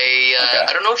project.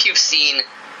 I don't know if you've seen...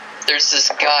 There's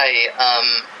this guy...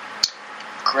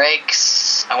 Greg,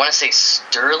 I want to say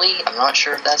Sterling, I'm not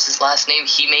sure if that's his last name.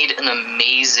 He made an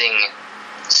amazing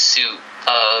suit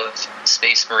of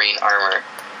Space Marine armor.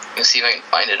 Let's see if I can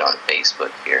find it on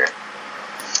Facebook here.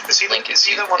 Is he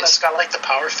the one that's got the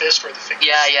power fist or the finger?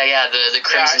 Yeah, the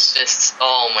Crimson Fists.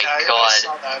 Oh my god. I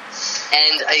saw that.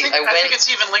 And I think it's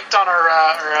even linked on our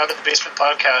Out of the Basement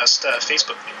podcast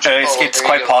Facebook page. It's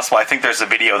quite possible. I think there's a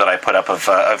video that I put up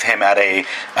of him at a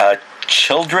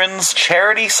children's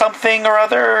charity something or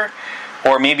other,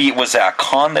 or maybe it was a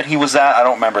con that he was at. I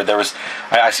don't remember.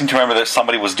 I seem to remember that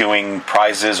somebody was doing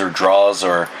prizes or draws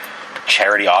or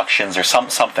charity auctions or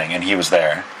something, and he was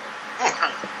there.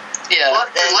 Yeah,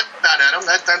 I like that, Adam.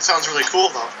 That sounds really cool,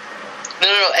 though.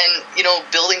 No, and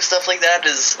building stuff like that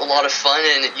is a lot of fun,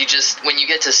 and when you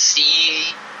get to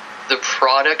see the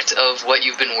product of what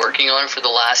you've been working on for the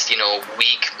last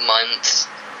week, month,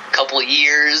 couple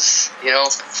years,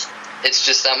 it's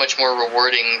just that much more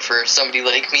rewarding for somebody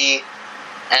like me.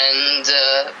 And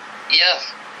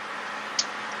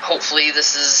hopefully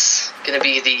this is going to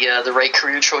be the right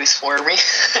career choice for me.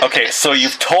 Okay, so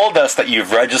you've told us that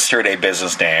you've registered a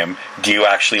business name. Do you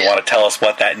actually want to tell us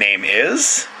what that name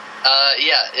is?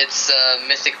 Yeah, it's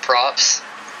Mythic Props.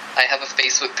 I have a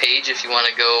Facebook page if you want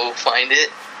to go find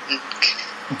it.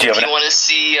 Do you want to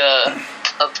see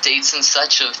updates and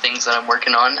such of things that I'm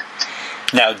working on.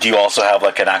 Now, do you also have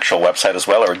like an actual website as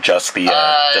well, or just the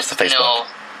Facebook? No,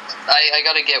 I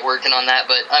got to get working on that.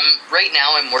 But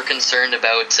I'm more concerned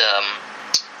about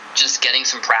just getting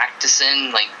some practice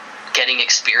in, like getting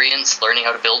experience, learning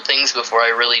how to build things before I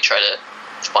really try to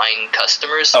find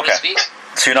customers, so to speak.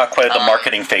 So you're not quite at the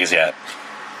marketing phase yet.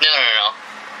 No.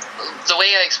 The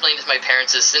way I explained it to my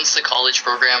parents is since the college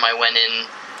program I went in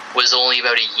was only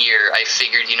about a year, I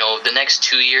figured, the next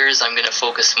 2 years I'm going to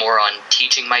focus more on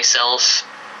teaching myself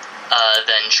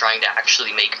than trying to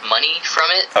actually make money from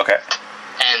it. Okay.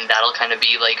 And that'll kind of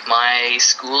be like my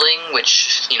schooling,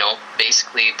 which,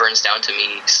 basically burns down to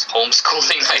me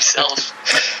homeschooling myself.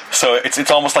 So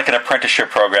it's almost like an apprenticeship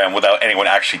program without anyone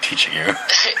actually teaching you.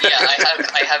 Yeah,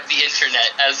 I have the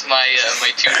internet as my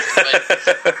tutor. But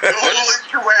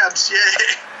interwebs,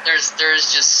 yay!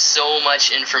 There's just so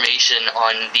much information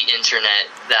on the internet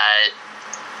that,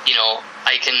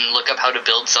 I can look up how to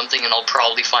build something and I'll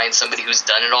probably find somebody who's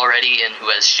done it already and who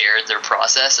has shared their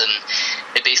process, and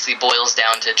it basically boils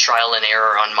down to trial and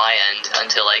error on my end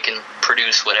until I can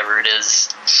produce whatever it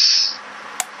is.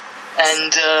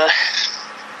 And,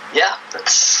 yeah,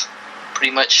 that's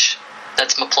pretty much,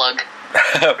 that's my plug.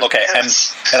 Okay, and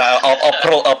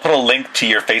I'll put a link to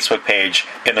your Facebook page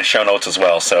in the show notes as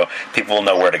well, so people will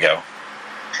know where to go.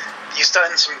 You've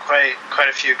done some quite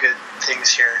a few good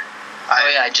things here.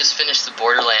 I just finished the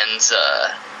Borderlands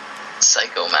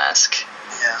Psycho Mask.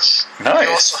 Yeah.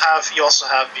 Nice. You also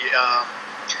have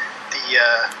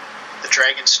the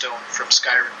Dragonstone from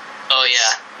Skyrim. Oh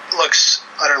yeah. It looks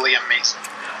utterly amazing.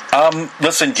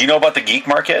 Listen, do you know about the Geek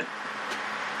Market?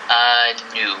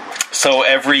 No. So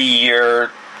every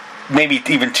year, maybe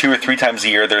even 2 or 3 times a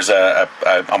year, there's a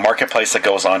marketplace that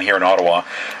goes on here in Ottawa.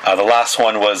 The last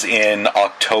one was in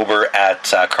October at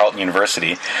Carleton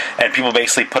University, and people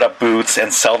basically put up booths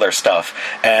and sell their stuff.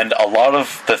 And a lot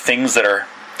of the things that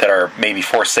are maybe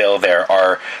for sale there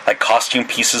are like costume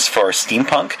pieces for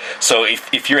steampunk. So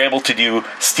if you're able to do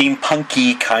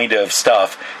steampunky kind of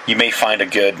stuff, you may find a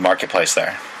good marketplace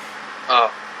there.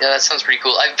 Oh. Yeah, that sounds pretty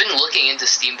cool. I've been looking into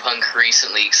steampunk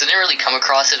recently because I didn't really come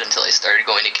across it until I started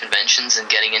going to conventions and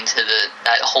getting into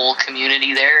that whole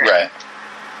community there. Right.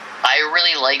 I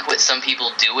really like what some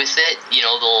people do with it.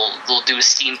 They'll do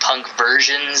steampunk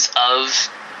versions of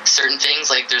certain things.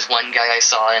 Like there's one guy I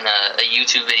saw in a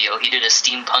YouTube video. He did a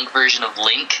steampunk version of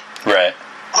Link. Right.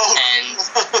 And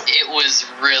it was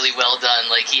really well done.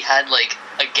 Like he had like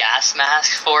a gas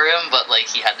mask for him, but like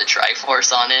he had the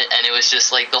Triforce on it, and it was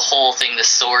just like the whole thing. The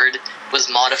sword was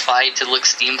modified to look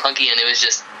steampunky, and I was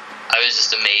just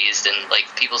amazed. And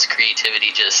like people's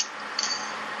creativity just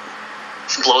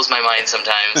blows my mind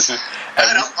sometimes.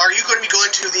 Are you going to be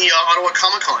going to the Ottawa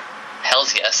Comic Con?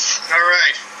 Hells yes. All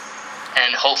right.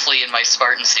 And hopefully in my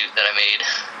Spartan suit that I made.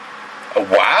 Oh,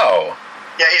 wow.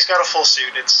 Yeah, he's got a full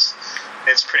suit.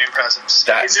 It's pretty impressive.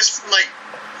 Is this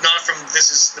not from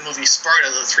this is the movie Sparta,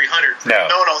 the 300? No,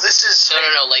 this is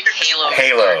like Halo.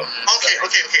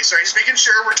 Okay. Sorry, just making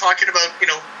sure we're talking about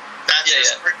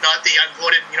that's not the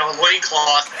unvoted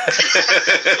loincloth.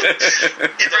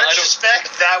 In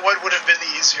retrospect, that one would have been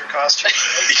the easier costume.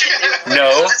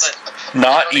 No,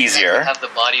 not easier. Have the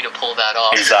body to pull that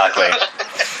off. Exactly.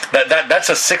 That's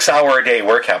a 6-hour-a-day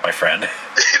workout, my friend.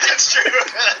 That's true.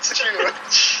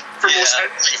 For most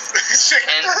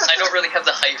and I don't really have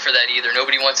the height for that either.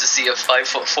 Nobody wants to see a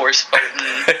 5'4" Spartan,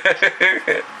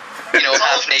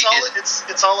 half naked.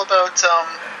 It's all about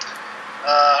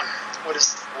what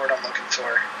is the word I'm looking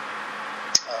for?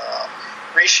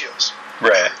 Ratios.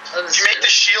 Right. If you make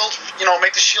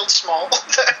the shield small,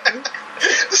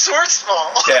 the sword's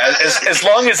small. Yeah, as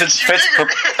long as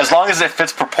it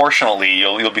fits proportionally,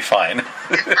 you'll be fine.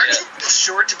 Aren't you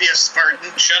short to be a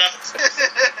Spartan? Shut up.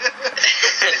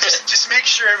 just make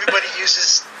sure everybody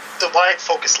uses the wide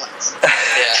focus lens.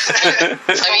 Yeah.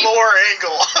 Lower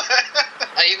angle.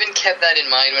 I even kept that in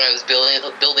mind when I was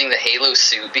building the Halo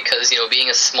suit because being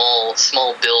a small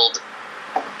build.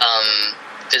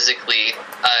 Physically,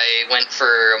 I went for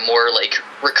a more like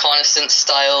reconnaissance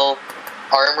style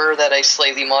armor that I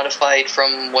slightly modified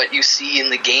from what you see in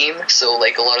the game. So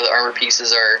like a lot of the armor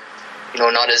pieces are,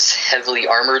 not as heavily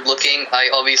armored looking. I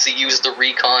obviously used the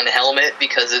recon helmet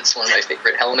because it's one of my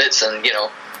favorite helmets, and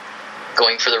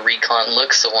going for the recon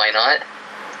look, so why not?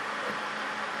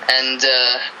 And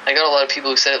I got a lot of people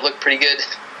who said it looked pretty good.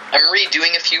 I'm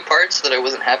redoing a few parts that I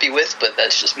wasn't happy with, but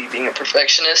that's just me being a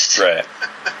perfectionist. Right.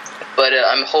 But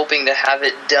I'm hoping to have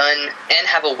it done and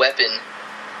have a weapon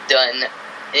done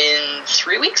in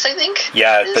 3 weeks, I think.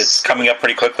 Yeah, it's coming up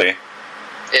pretty quickly.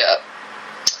 Yeah.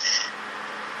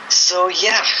 So,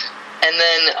 yeah. And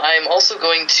then I'm also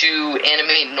going to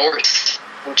Animate North,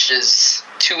 which is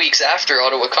 2 weeks after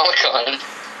Ottawa Comic-Con,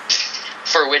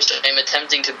 for which I'm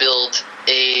attempting to build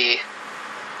a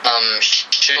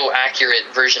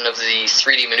show-accurate version of the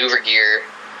 3D maneuver gear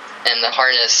and the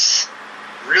harness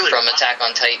from Attack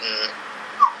on Titan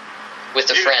with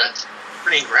a friend.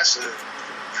 Pretty aggressive.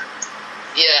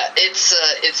 Yeah,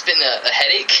 it's been a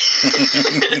headache,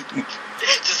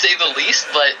 to say the least,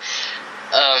 but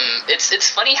it's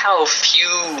funny how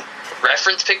few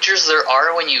reference pictures there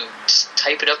are when you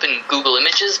type it up in Google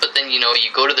Images, but then, you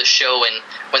go to the show, and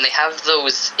when they have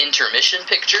those intermission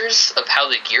pictures of how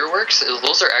the gear works,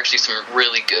 those are actually some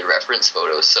really good reference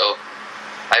photos. So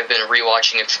I've been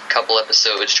rewatching a couple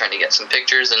episodes trying to get some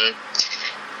pictures, and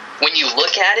when you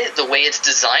look at it, the way it's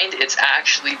designed, it's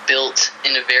actually built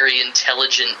in a very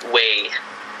intelligent way.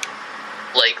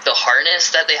 Like, the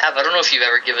harness that they have, I don't know if you've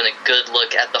ever given a good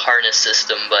look at the harness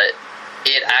system, but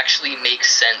it actually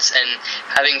makes sense. And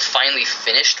having finally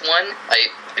finished one, I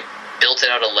built it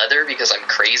out of leather because I'm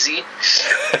crazy.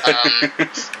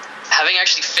 Having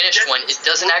actually finished one, it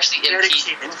doesn't actually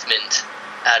impede movement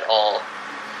at all,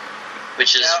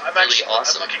 which is really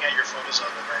awesome. I'm looking at your photos of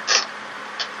it right now.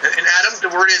 And Adam, the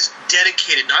word is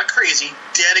dedicated, not crazy,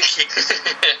 dedicated.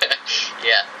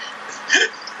 Yeah.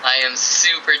 I am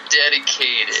super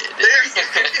dedicated.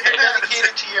 You're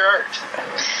dedicated to your art.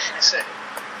 I say.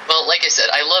 Well, like I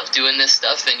said, I love doing this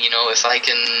stuff, and, if I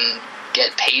can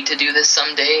get paid to do this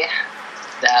someday,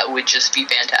 that would just be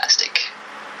fantastic.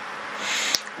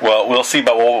 Well, we'll see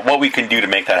about what we can do to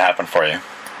make that happen for you.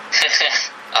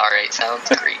 Alright, sounds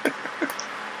great.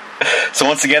 So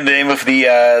once again, the name of the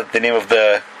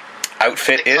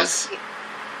outfit is?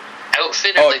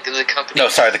 Outfit or the company? No,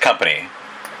 sorry, the company.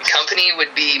 The company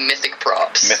would be Mythic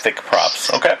Props. Mythic Props,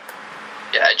 okay.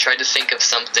 Yeah, I tried to think of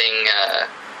something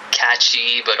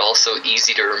catchy but also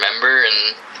easy to remember,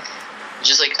 and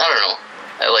just I don't know.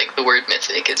 I like the word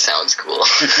mythic. It sounds cool.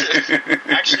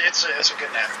 Actually, it's a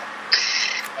good name.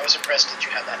 I was impressed that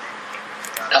you had that name.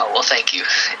 Oh, well, thank you.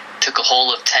 It took a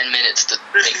whole of 10 minutes to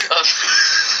think of.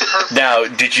 Now,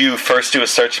 did you first do a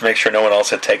search to make sure no one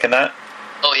else had taken that?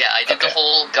 Oh, yeah, I did the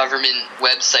whole government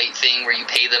website thing where you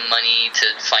pay them money to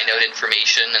find out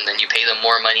information, and then you pay them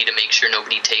more money to make sure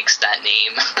nobody takes that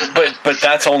name. But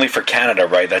that's only for Canada,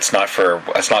 right? That's not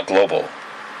global.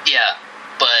 Yeah,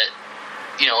 but,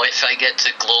 if I get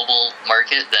to global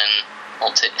market, then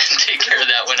I'll take care of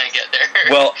that when I get there.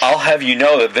 Well, I'll have you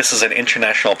know that this is an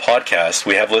international podcast.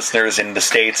 We have listeners in the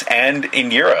States and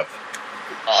in Europe.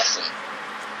 Awesome.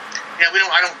 Yeah,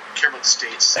 I don't care about the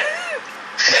States.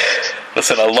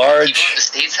 Listen, People in the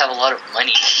States have a lot of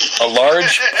money. A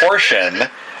large portion,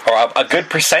 or a good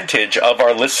percentage of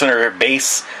our listener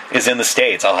base is in the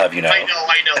States, I'll have you know. I know.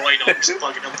 I'm just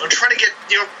bugging them. I'm trying to get,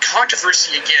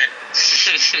 controversy again.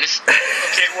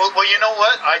 Okay, well, you know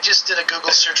what? I just did a Google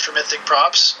search for Mythic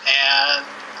Props, and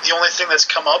the only thing that's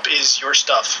come up is your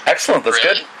stuff. Excellent, that's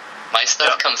really? good. My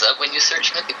stuff comes up when you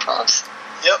search Mythic Props.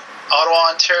 Yep. Ottawa,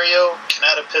 Ontario,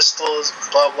 Canada Pistols,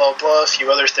 blah, blah, blah, a few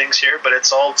other things here, but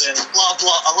it's all been... Blah,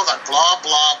 blah, I love that, blah,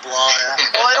 blah, blah. Yeah.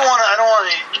 Well, I don't want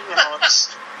to,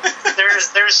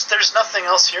 there's nothing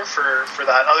else here for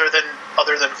that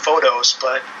other than photos,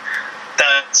 but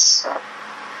that's...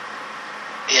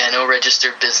 Yeah, no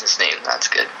registered business name, that's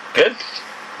good. Good.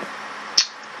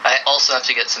 I also have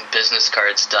to get some business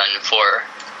cards done for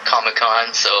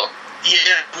Comic-Con, so...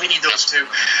 Yeah, we need those too.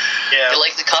 Yeah. You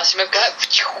like the costume I've got?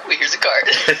 Here's a card.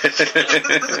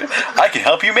 I can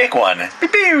help you make one. Yeah.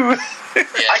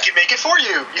 I can make it for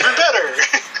you, even better.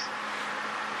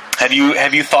 Have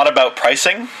you thought about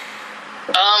pricing?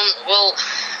 Well,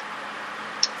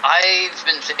 I've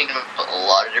been thinking about a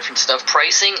lot of different stuff.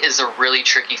 Pricing is a really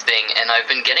tricky thing, and I've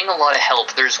been getting a lot of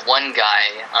help. There's one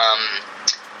guy,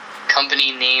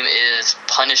 company name is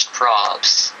Punished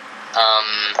Props.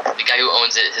 The guy who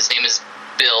owns it, his name is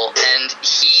Bill, and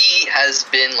he has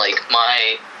been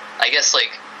I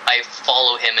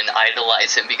follow him and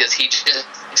idolize him because he just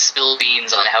spills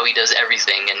beans on how he does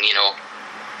everything, and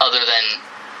other than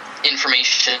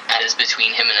information that is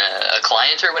between him and a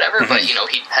client or whatever, but he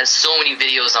has so many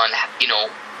videos on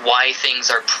why things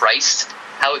are priced,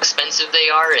 how expensive they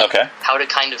are, and how to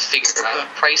kind of figure out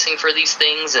pricing for these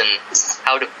things and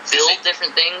how to build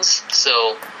different things.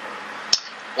 So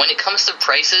when it comes to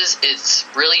prices, it's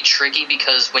really tricky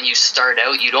because when you start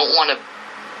out, you don't want to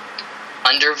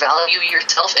undervalue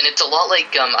yourself, and it's a lot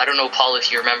like I don't know, Paul,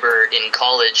 if you remember in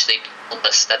college, they told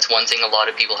us that's one thing a lot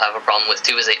of people have a problem with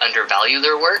too, is they undervalue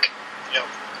their work. Yep.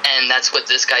 And that's what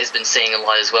this guy's been saying a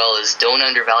lot as well, is don't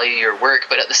undervalue your work,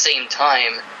 but at the same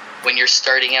time, when you're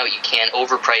starting out, you can't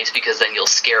overprice because then you'll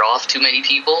scare off too many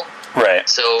people. Right.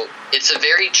 So it's a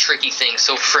very tricky thing.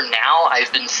 So for now,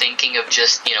 I've been thinking of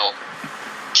just,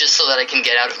 just so that I can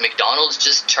get out of McDonald's,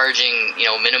 just charging,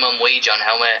 minimum wage on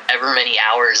however many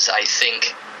hours I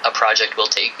think a project will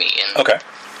take me. And okay.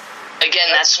 Again,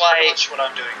 that's why... pretty much what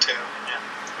I'm doing too.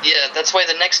 Yeah, that's why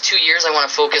the next 2 years I want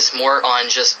to focus more on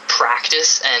just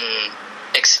practice and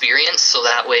experience, so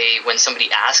that way when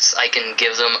somebody asks, I can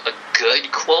give them a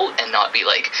good quote and not be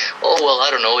like, oh, well,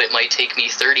 I don't know, it might take me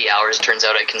 30 hours, turns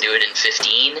out I can do it in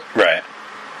 15. Right.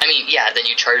 I mean, yeah, then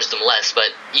you charge them less,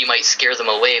 but you might scare them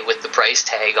away with the price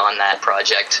tag on that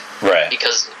project. Right.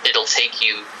 Because it'll take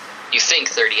you think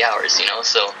 30 hours,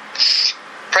 so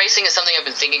pricing is something I've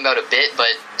been thinking about a bit,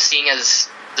 but seeing as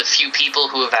the few people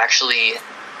who have actually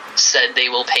said they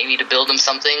will pay me to build them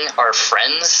something are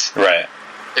friends. Right.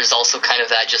 There's also kind of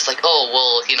that just like, oh,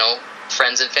 well,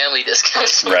 friends and family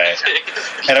discounts. Right.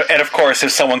 And of course,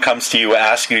 if someone comes to you,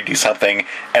 asks you to do something,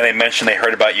 and they mention they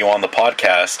heard about you on the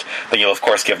podcast, then you'll, of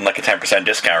course, give them like a 10%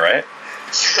 discount, right?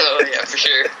 Oh, yeah, for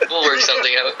sure. We'll work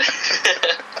something out.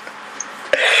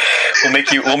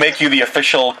 We'll make you the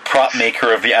official prop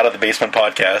maker of the Out of the Basement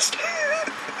podcast.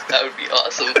 That would be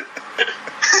awesome.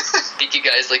 Make you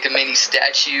guys like a mini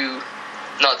statue.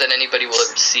 Not that anybody will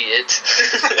ever see it.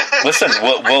 Listen,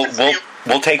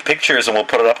 we'll take pictures and we'll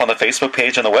put it up on the Facebook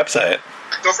page and the website.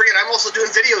 Don't forget, I'm also doing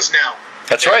videos now.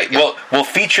 That's right. We'll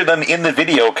feature them in the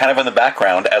video, kind of in the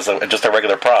background, as just a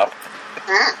regular prop.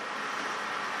 Mm.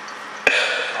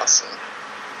 Awesome.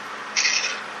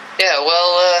 Yeah,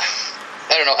 well,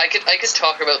 I don't know. I could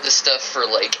talk about this stuff for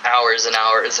like hours and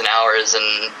hours and hours,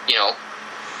 and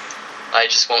I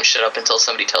just won't shut up until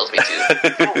somebody tells me to.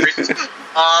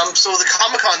 So the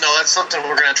Comic-Con, though, that's something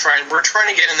we're going to try. We're trying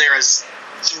to get in there as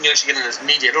actually get in as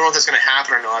media. I don't know if that's going to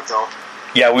happen or not, though.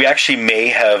 Yeah, we actually may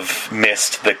have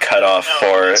missed the cutoff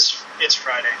for... It's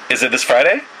Friday. Is it this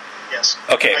Friday? Yes.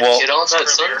 Okay, well... Get on that,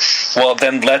 sir. Well,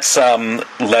 then let's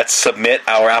submit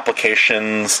our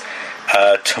applications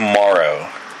tomorrow.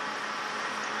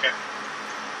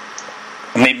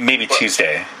 Okay. Maybe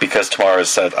Tuesday, because tomorrow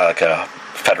is like a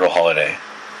federal holiday.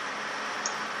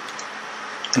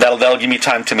 That'll give me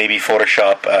time to maybe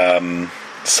Photoshop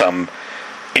some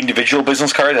individual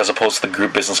business cards as opposed to the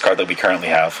group business card that we currently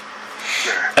have.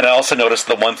 And I also noticed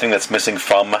the one thing that's missing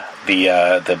from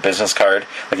the business card,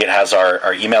 like it has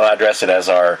our email address, it has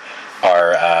our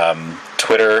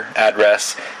Twitter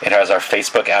address, it has our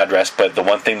Facebook address, but the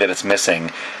one thing that it's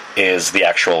missing is the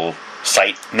actual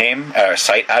site name,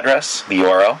 site address, the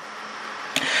URL.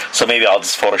 So maybe I'll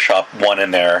just Photoshop one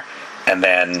in there and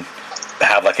then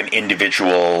have like an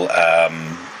individual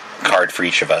card for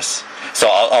each of us. So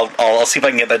I'll see if I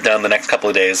can get that done the next couple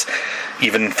of days,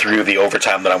 even through the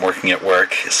overtime that I'm working at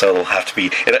work. So it'll have to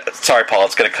be... sorry, Paul,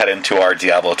 it's going to cut into our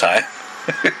Diablo time.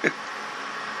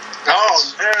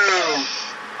 Oh, no.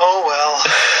 Oh, well.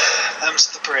 Them's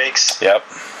the breaks. Yep.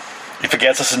 If it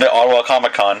gets us into Ottawa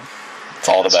Comic-Con, it's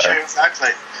all the better. True, exactly.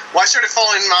 Well, I started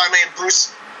following my man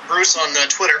Bruce on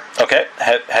Twitter. Okay.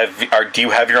 Do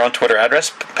you have your own Twitter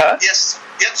address, Pat? Yes.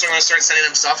 Yep, so I'm going to start sending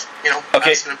him stuff,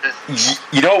 Okay.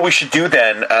 You know what we should do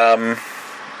then?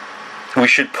 We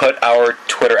should put our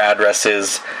Twitter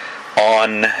addresses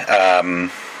on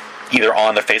either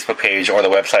on the Facebook page or the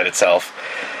website itself,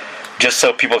 just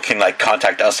so people can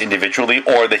contact us individually,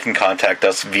 or they can contact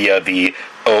us via the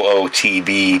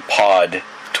OOTB pod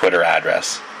Twitter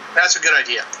address. That's a good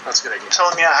idea. You're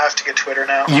telling me I have to get Twitter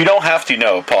now? You don't have to,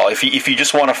 no, Paul. If you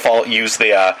just want to use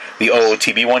the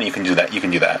OOTB one, you can do that.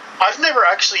 I've never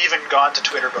actually even gone to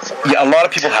Twitter before. Yeah, a lot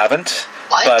of people haven't.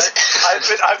 What? But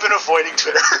I've been avoiding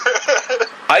Twitter.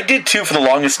 I did too for the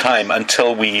longest time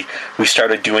until we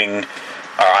started doing, or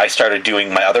I started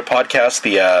doing my other podcast,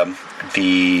 the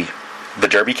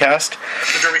Derby Cast.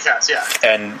 The Derby Cast, yeah.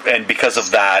 And because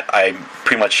of that, I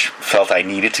pretty much felt I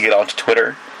needed to get onto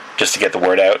Twitter, just to get the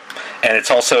word out. And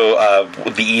it's also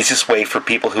the easiest way for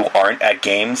people who aren't at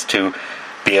games to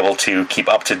be able to keep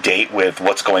up to date with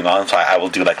what's going on. So I will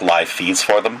do live feeds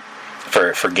for them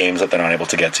for games that they're not able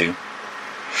to get to.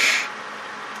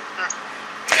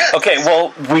 Okay,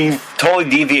 well, we've totally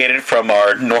deviated from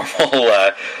our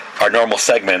normal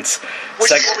segments.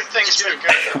 Which is what we think is good.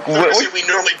 We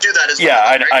normally do that as well. Yeah,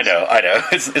 right? I know.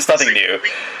 It's nothing new.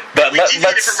 But let's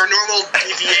from our normal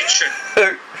deviation.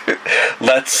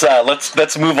 Let's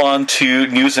move on to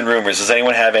news and rumors. Does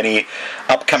anyone have any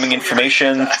upcoming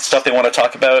information, stuff they want to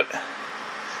talk about?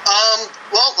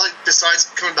 Well, like besides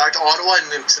coming back to Ottawa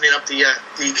and then setting up the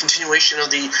continuation of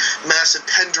the massive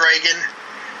Pendragon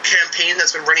campaign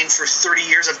that's been running for 30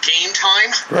 years of game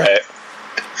time. Right.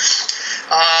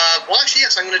 Well, actually,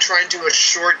 yes, I'm going to try and do a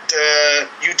short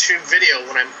YouTube video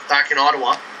when I'm back in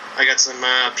Ottawa. I got some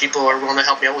people who are willing to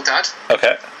help me out with that.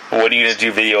 Okay. What are you going to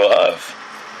do video of?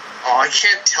 Oh, I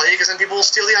can't tell you because then people will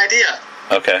steal the idea.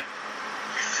 Okay.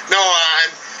 No,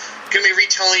 I'm going to be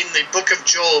retelling the Book of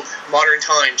Job, modern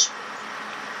times.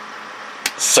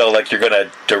 So, like, you're going to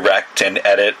direct and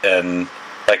edit and,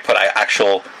 like, put an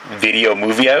actual video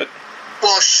movie out?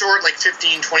 Well, short, like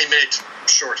 15, 20 minute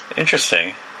short.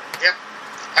 Interesting. Yep.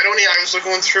 I was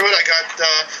going through it.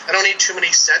 I don't need too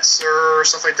many sets or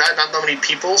stuff like that. Not that many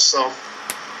people, so.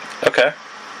 Okay.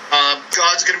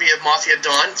 God's going to be a Mafia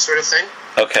Don sort of thing.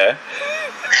 Okay.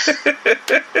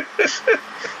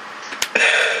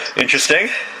 Interesting.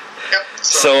 Yep.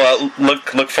 So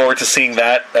look forward to seeing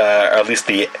that, or at least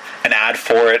an ad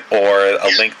for it, or a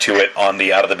link to it on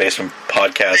the Out of the Basement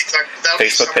podcast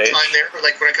Facebook page. There.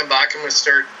 Like when I come back, I'm going to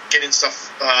start getting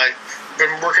stuff.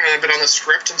 Been working a bit on the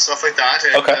script and stuff like that,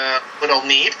 and what I'll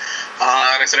need.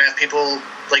 And I said I have people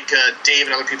like Dave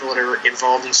and other people that are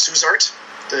involved in Suzart,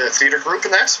 the theater group,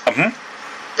 and that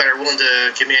that are willing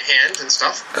to give me a hand and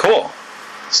stuff. Cool.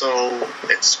 So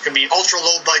it's going to be ultra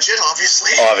low budget,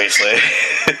 obviously.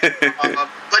 But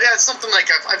yeah, it's something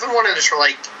like I've been wanting to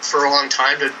try for a long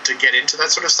time to get into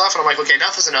that sort of stuff, and I'm like, okay,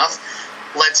 enough is enough.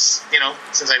 Let's,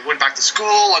 since I went back to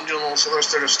school, I'm doing all this other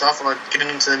sort of stuff, I'm getting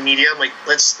into the media. I'm like,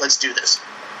 let's do this.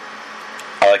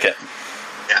 I like it.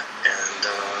 Yeah, and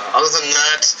other than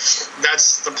that,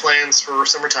 that's the plans for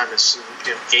summertime. Is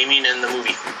gaming and the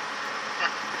movie.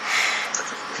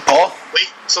 Paul? Wait,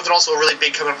 something also really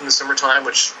big coming up in the summertime,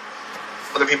 which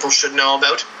other people should know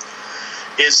about,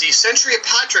 is the Century of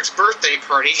Patrick's birthday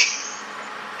party.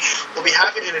 We'll be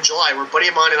having it in July, where buddy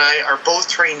of mine and I are both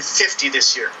turning 50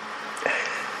 this year.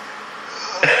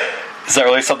 Is that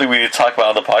really something we need to talk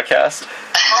about on the podcast?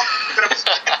 I'm going to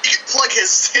plug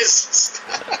his...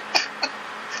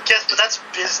 Yes, but that's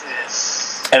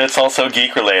business. And it's also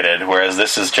geek-related, whereas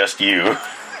this is just you.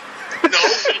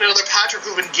 No, the Patrick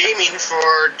who've been gaming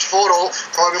for total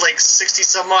probably like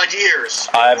 60-some-odd years.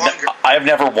 I've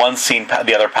never once seen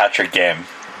the other Patrick game.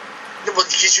 Well,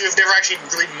 because you have never actually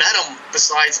really met him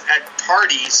besides at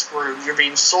parties where you're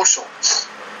being social.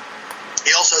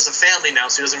 He also has a family now,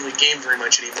 so he doesn't really game very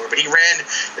much anymore. But he ran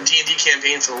a D&D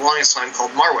campaign for the longest time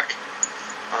called Marwick.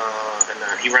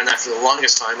 And he ran that for the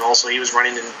longest time. Also, he was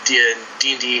running in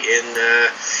D&D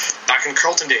back in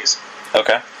Carleton days.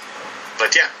 Okay.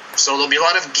 But yeah, so there'll be a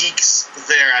lot of geeks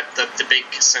there at the big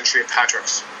Century of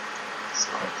Patrick's. So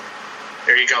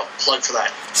there you go, plug for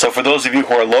that. So for those of you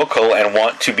who are local and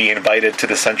want to be invited to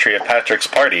the Century of Patrick's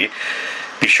party,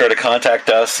 be sure to contact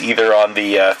us either on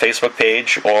the Facebook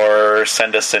page or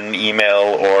send us an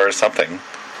email or something.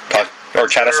 Or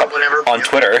chat us up on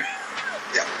Twitter.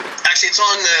 Yeah. Actually, it's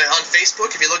on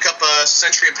Facebook. If you look up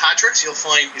Century of Patrick's, you'll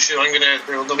find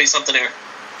there'll be something there.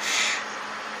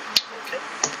 Okay.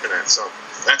 So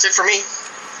that's it for me.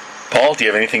 Paul, do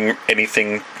you have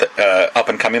anything up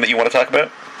and coming that you want to talk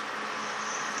about?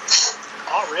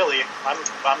 Not really.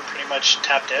 I'm pretty much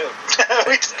tapped out.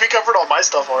 we covered all my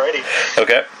stuff already.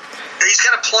 Okay. He's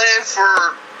got a plan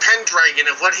for Pendragon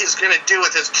of what he's going to do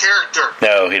with his character.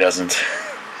 No, he doesn't.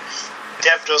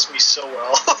 Dev knows me so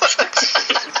well.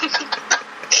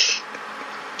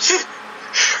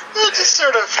 It'll just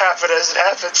sort of happen as it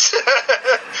happens.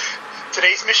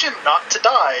 Today's mission, not to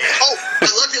die. Oh,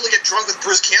 I'd love people to get drunk with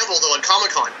Bruce Campbell, though, at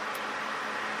Comic-Con.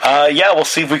 Yeah, we'll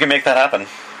see if we can make that happen.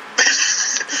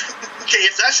 Okay,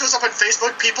 if that shows up on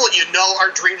Facebook, people,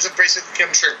 our dreams have basically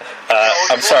come true.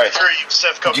 I'm sorry.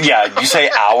 Yeah, you say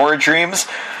our dreams?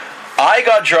 I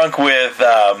got drunk with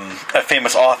a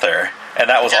famous author, and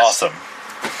that was awesome.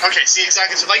 Okay, see,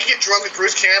 exactly. So if I can get drunk with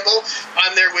Bruce Campbell,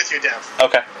 I'm there with you, Dev.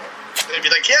 Okay. They'd be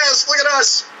like, yes, look at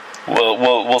us.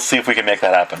 We'll see if we can make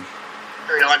that happen.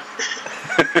 Carry on.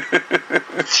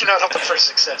 You're not hoping for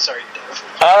success, are you,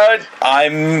 Dev?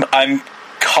 I'm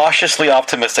cautiously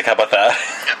optimistic. How about that?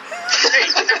 Hey,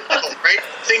 right?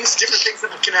 Different things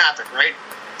that can happen, right?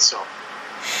 So.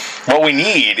 What we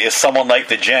need is someone like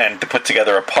the Gen to put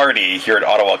together a party here at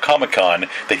Ottawa Comic Con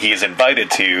that he is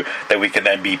invited to, that we can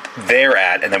then be there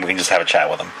at, and then we can just have a chat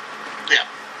with him. Yeah.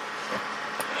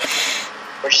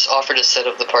 Or just offer to set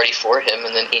up the party for him,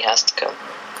 and then he has to come.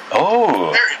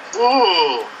 Oh.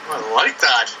 Ooh, I like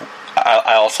that.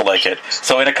 I also like it.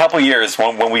 So in a couple years,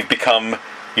 when we've become,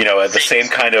 the same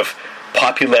kind of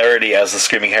popularity as the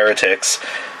Screaming Heretics,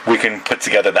 we can put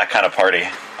together that kind of party.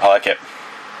 I like it.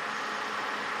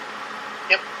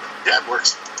 Yep. Yeah, it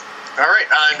works. All right,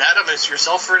 and Adam, is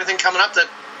yourself for anything coming up that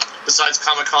besides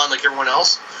Comic-Con like everyone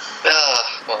else?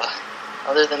 Well,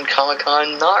 other than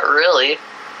Comic-Con, not really.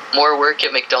 More work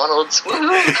at McDonald's.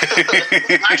 Woohoo!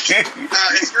 Actually,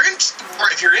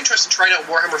 if you're interested in trying out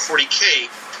Warhammer 40K,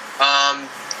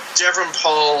 Devon,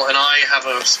 Paul, and I have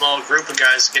a small group of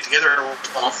guys get together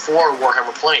for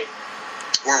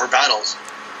Warhammer Battles.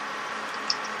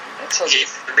 That sounds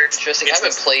interesting. I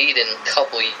haven't played in a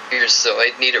couple years, so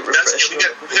I'd need a refresher. We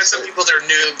got some people that are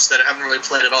noobs that haven't really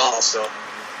played at all, so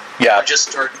yeah, just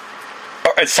start.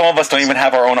 Some of us don't even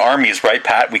have our own armies, right,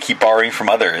 Pat? We keep borrowing from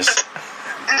others.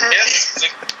 Yes.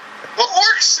 Well,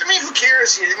 orcs. I mean, who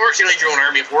cares? Orcs, you don't need your own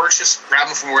army. If orcs, just grab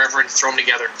them from wherever and throw them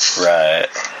together. Right.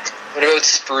 What about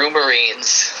Sprue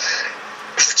Marines?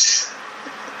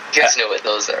 You guys know what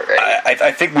those are, right?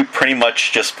 I think we pretty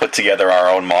much just put together our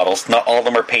own models. Not all of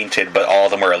them are painted, but all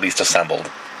of them are at least assembled.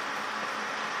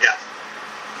 Yeah.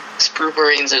 Sprue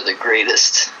Marines are the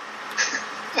greatest.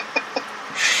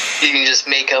 You can just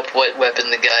make up what weapon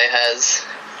the guy has.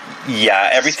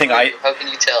 Yeah, How can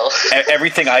you tell?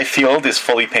 Everything I field is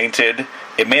fully painted.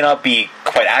 It may not be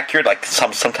quite accurate. Like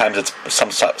sometimes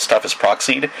some stuff is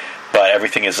proxied, but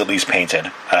everything is at least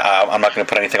painted. I'm not going to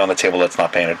put anything on the table that's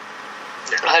not painted.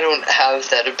 I don't have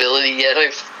that ability yet.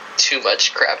 I've too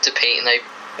much crap to paint, and I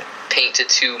paint to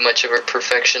too much of a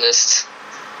perfectionist.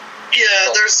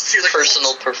 Yeah, there's a few like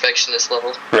personal perfectionist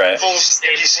level. Right. Have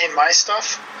you seen my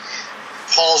stuff?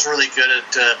 Paul's really good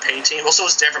at painting. Well, so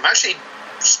is Devon. Actually,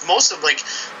 most of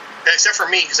except for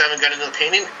me, because I haven't gotten into the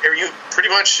painting. Pretty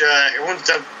much everyone's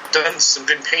done some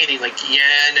good painting, like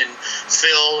Yan and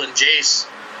Phil and Jace.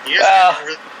 You guys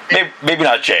really maybe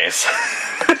not Jace.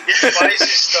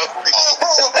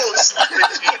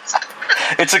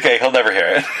 It's okay. He'll never hear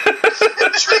it.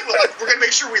 We're gonna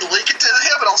make sure we link it to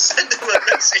him, and I'll send him a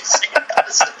message saying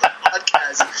this is the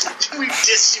podcast. We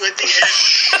diss you at the end.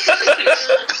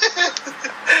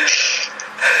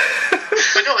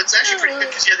 But no, it's actually pretty good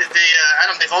because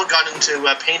Adam, they've all gotten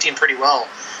into painting pretty well,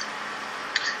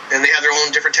 and they have their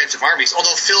own different types of armies.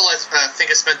 Although Phil, I think,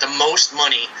 has spent the most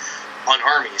money on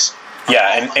armies.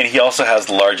 Yeah, and he also has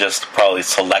the largest, probably,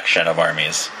 selection of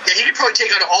armies. Yeah, he could probably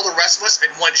take out all the rest of us in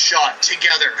one shot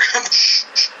together.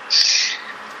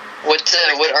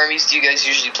 What armies do you guys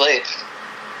usually play?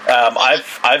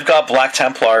 I've got Black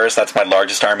Templars. That's my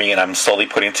largest army, and I'm slowly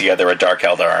putting together a Dark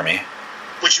Eldar army.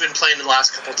 Which you've been playing the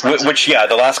last couple of times.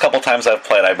 The last couple of times I've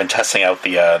played, I've been testing out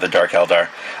the Dark Eldar.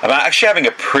 I'm actually having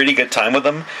a pretty good time with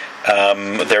them.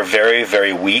 They're very,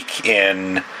 very weak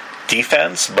in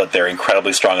defense, but they're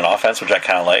incredibly strong in offense, which I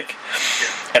kind of like.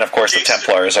 Yeah. And of course, the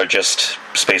Templars are just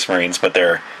Space Marines, but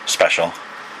they're special.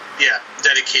 Yeah,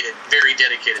 dedicated, very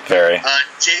dedicated. Very.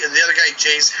 The other guy,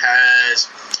 Jace, has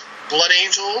Blood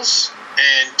Angels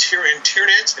and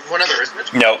Tyranids and one other, isn't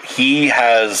it? No, he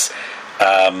has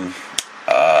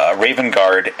Raven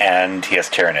Guard and he has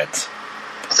Tyranids.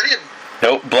 I thought he had...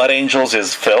 Nope, Blood Angels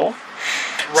is Phil.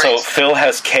 Right. So Phil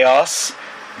has Chaos,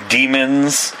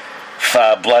 Demons,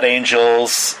 Blood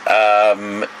Angels.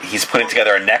 He's putting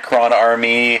together a Necron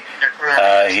army.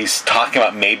 He's talking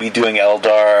about maybe doing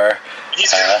Eldar.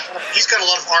 He's got a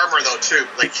lot of armor though too,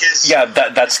 like his. Yeah,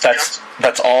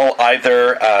 that's all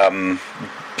either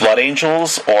Blood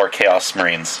Angels or Chaos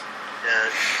Marines.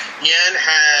 Yan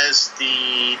has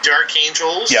the Dark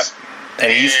Angels. Yep,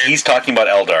 and he's talking about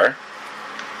Eldar.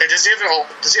 And does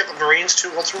he have Marines too?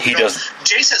 He does.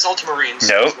 Jace has Ultramarines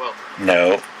as well.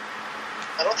 No.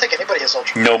 I don't think anybody has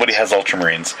Ultramarines. Nobody has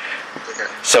Ultramarines. Okay.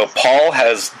 So Paul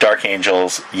has Dark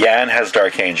Angels. Yan has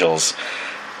Dark Angels.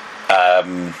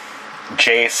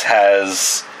 Jace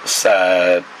has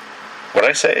what did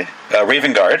I say?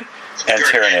 Raven Guard and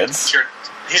Tyranids.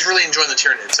 He's really enjoying the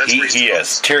Tyranids. He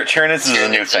is. Tyranids is a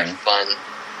new thing. Fun.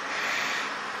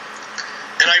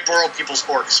 And I borrow people's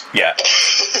orcs. Yeah.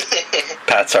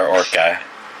 Pat's our orc guy.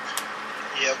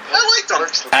 Yep. I like them.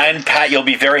 And Pat, you'll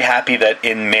be very happy that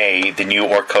in May the new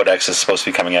Orc Codex is supposed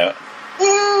to be coming out.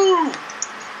 Woo!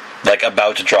 Like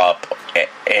about to drop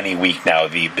any week now.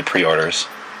 The pre-orders.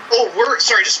 Oh,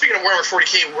 just speaking of Warhammer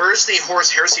 40K, where's the Horus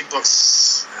Heresy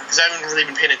books? Because I haven't really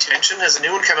been paying attention. Has a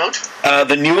new one come out?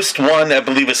 The newest one, I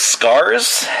believe, is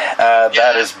Scars.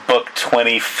 That is book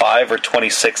 25 or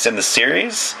 26 in the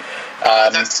series.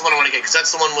 That's the one I want to get, because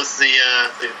that's the one with the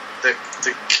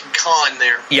con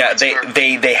there. Yeah,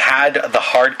 they had the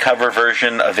hardcover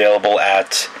version available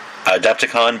at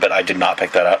Adepticon, but I did not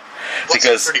pick that up.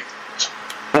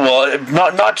 Well,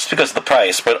 not just because of the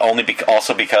price, but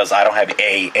also because I don't have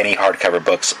any hardcover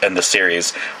books in the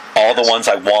series. All the ones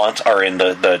I want are in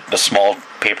the small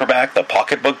paperback, the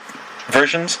pocketbook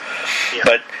versions,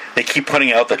 but they keep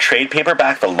putting out the trade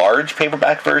paperback, the large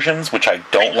paperback versions, which I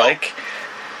don't like.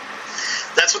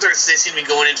 That's what they seem to be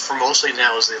going in for mostly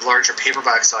now, is the larger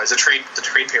paperback size, the trade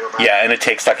paperback. Yeah, and it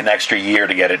takes like an extra year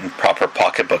to get it in proper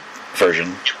pocketbook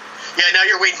version. Yeah, now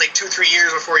you're waiting like 2-3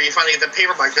 years before you finally get the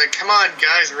paperback. You're like, come on,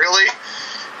 guys, really?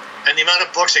 And the amount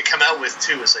of books they come out with,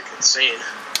 too, is like insane.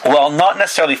 Well, not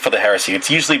necessarily for the Heresy. It's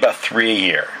usually about 3 a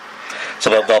year. So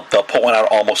they'll put one out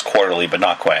almost quarterly, but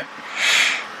not quite.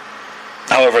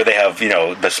 However, they have,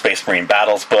 the Space Marine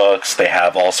Battles books. They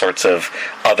have all sorts of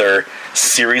other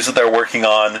series that they're working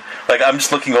on. Like, I'm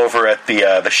just looking over at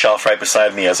the shelf right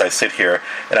beside me as I sit here,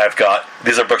 and I've got,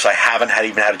 these are books I haven't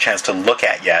even had a chance to look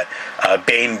at yet.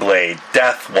 Baneblade,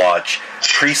 Death Watch,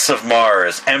 Priests of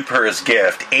Mars, Emperor's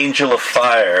Gift, Angel of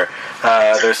Fire.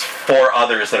 There's 4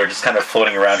 others that are just kind of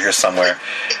floating around here somewhere.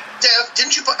 Dev,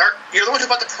 didn't you you're the one who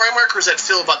bought the Primark, or is that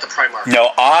Phil bought the Primark?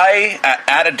 No,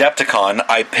 at Adepticon,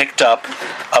 I picked up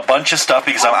a bunch of stuff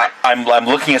because I'm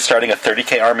looking at starting a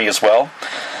 30k army as well.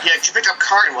 Yeah, you picked up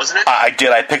Karn, wasn't it? I did.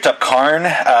 I picked up Karn,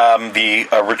 the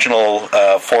original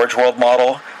Forge World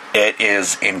model. It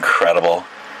is incredible.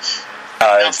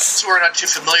 Now, since we're not too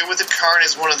familiar with it, Karn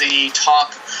is one of the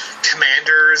top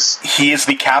commanders. He is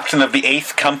the captain of the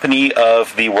 8th Company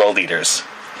of the World Eaters.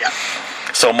 Yeah.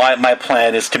 So my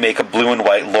plan is to make a blue and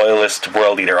white loyalist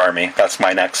World Eater army. That's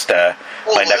my next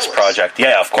next project.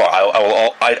 Yeah, of course.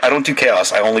 I don't do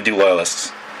chaos. I only do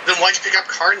loyalists. Then why'd you pick up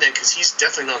Karn then? Because he's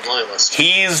definitely not a loyalist.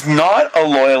 He's not a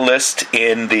loyalist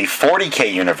in the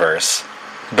 40k universe,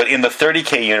 but in the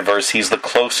 30k universe, he's the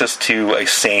closest to a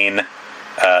sane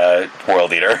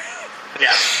World Eater.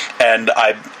 Yeah. And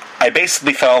I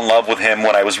basically fell in love with him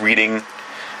when I was reading.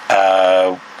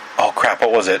 Oh crap!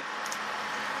 What was it?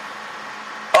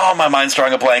 Oh, my mind's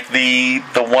drawing a blank. The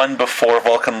one before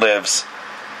Vulcan Lives.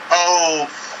 Oh,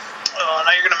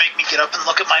 now you're going to make me get up and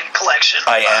look at my collection.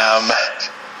 I am.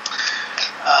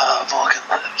 Vulcan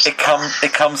Lives.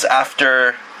 It comes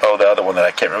after... Oh, the other one that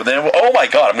I can't remember the name. Oh my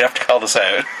god, I'm going to have to call this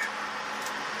out.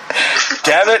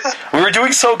 Damn it. We were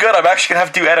doing so good, I'm actually going to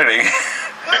have to do editing.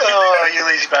 Oh, you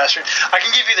lazy bastard. I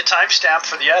can give you the timestamp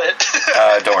for the edit.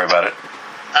 Don't worry about it.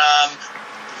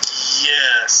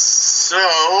 Yes. So,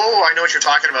 I know what you're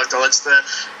talking about, though. It's the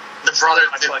brother...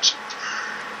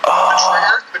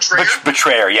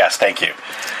 Betrayer, yes, thank you.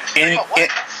 And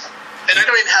I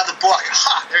don't even have the book.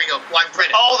 Ha! There you go. Well, I've read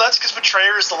it. Oh, that's because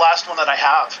Betrayer is the last one that I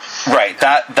have. Right.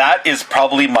 That is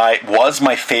probably was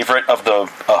my favorite of the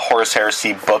Horus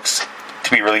Heresy books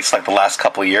to be released like the last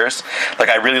couple of years. Like,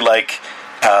 I really like...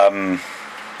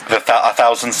 A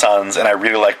Thousand Suns, and I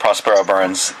really like Prospero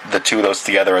Burns, the two of those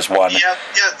together as one. Yeah.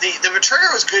 The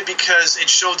Betrayer was good because it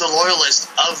showed the loyalists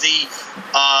of the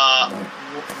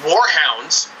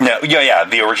Warhounds. Yeah,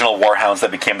 the original Warhounds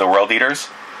that became the World Eaters.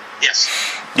 Yes.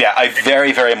 Yeah, I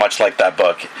very, very much like that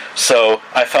book. So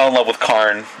I fell in love with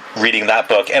Karn reading that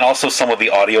book, and also some of the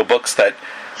audiobooks that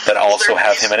also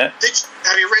have him in it.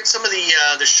 Have you read some of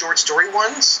the short story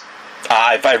ones?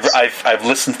 I've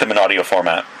listened to them in audio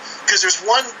format. Because there's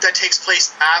one that takes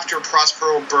place after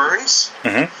Prospero Burns,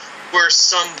 where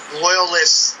some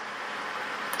loyalist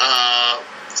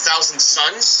Thousand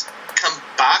Suns come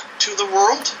back to the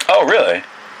world. Oh, really?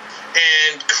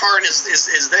 And Karn is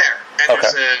there, and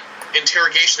there's an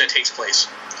interrogation that takes place.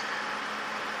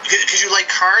 Because you like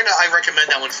Karn, I recommend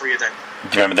that one for you then.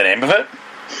 Do you remember the name of it?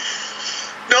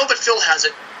 No, but Phil has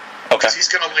it. Okay. Because he's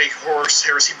got all my Horus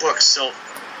Heresy books, so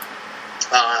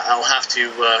I'll have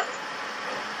to...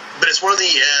 but it's one of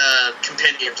the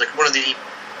compendiums, like one of the...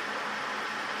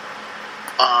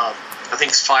 I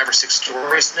think it's 5 or 6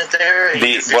 stories in it there. The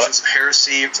Visions of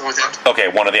Heresy or something like that. Okay,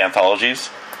 one of the anthologies?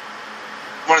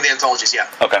 One of the anthologies, yeah.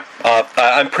 Okay.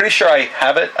 I'm pretty sure I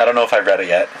have it. I don't know if I've read it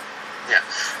yet. Yeah.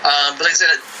 But like I said,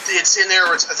 it's in there.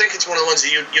 I think it's one of the ones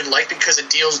that you'd like because it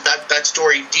deals... That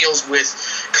story deals with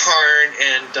Karn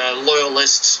and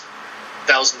loyalist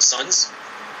Thousand Suns.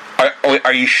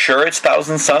 Are you sure it's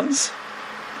Thousand Suns?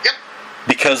 Yep.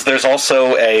 Because there's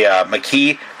also a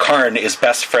Makee. Karn is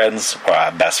best friends.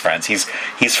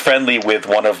 He's friendly with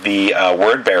one of the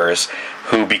word bearers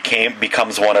who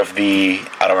becomes one of the...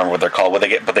 I don't remember what they're called.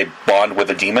 But they bond with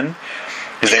a demon.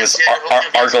 His name is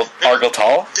Argel.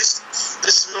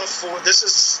 This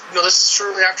is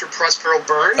shortly after Prospero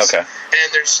Burns. Okay.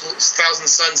 And there's Thousand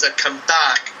Suns that come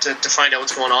back to find out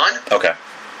what's going on. Okay.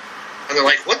 And they're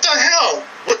like, what the hell?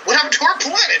 What happened to our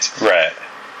planet? Right.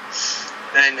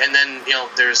 And then,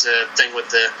 there's a thing with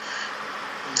them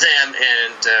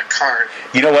and Karn.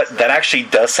 You know what? That actually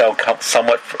does sound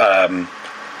somewhat...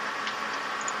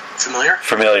 Familiar?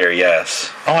 Familiar,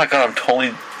 yes. Oh my god,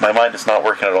 my mind is not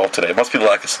working at all today. It must be the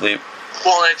lack of sleep.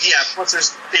 Well, plus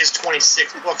there's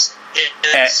 26 books in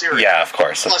the series. Yeah, of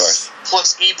course. Plus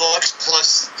ebooks,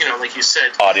 plus, like you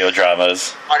said, audio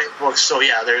dramas. Audiobooks. So,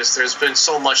 yeah, there's been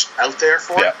so much out there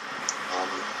for it.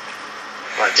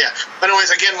 But, yeah. But anyways,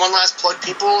 again, one last plug,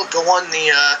 people. Go on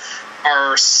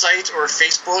our site or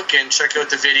Facebook and check out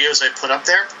the videos I put up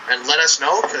there and let us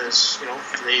know, because,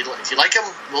 if you like them,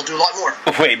 we'll do a lot more.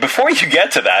 Wait, before you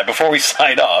get to that, before we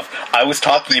sign off, I was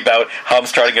talking about how I'm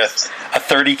starting a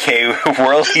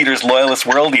 30K Loyalist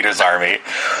World Eaters army,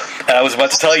 and I was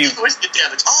about to tell you...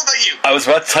 It's all about you. I was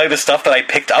about to tell you the stuff that I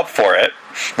picked up for it,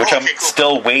 which I'm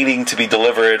still waiting to be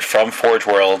delivered from Forge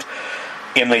World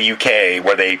in the UK,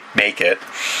 where they make it.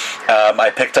 I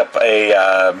picked up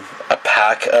a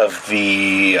pack of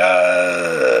the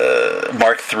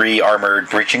Mark III armored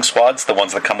breaching squads, the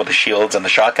ones that come with the shields and the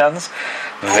shotguns.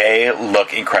 They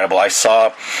look incredible. I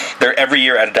saw there every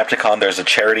year at Adepticon. There's a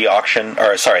charity auction,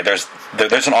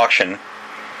 there's an auction.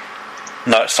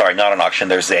 Not an auction.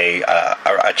 There's a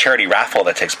charity raffle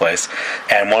that takes place,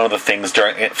 and one of the things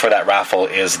for that raffle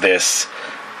is this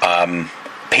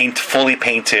fully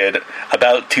painted,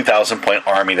 about 2,000 point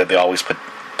army that they always put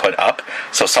up.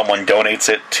 So someone donates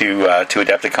it to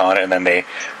Adepticon, and then they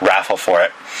raffle for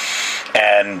it.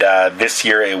 And this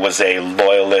year it was a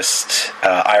Loyalist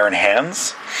Iron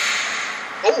Hands.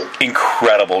 Oh.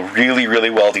 Incredible. Really,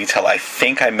 really well detailed. I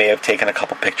think I may have taken a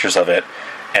couple pictures of it,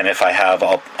 and if I have,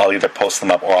 I'll either post them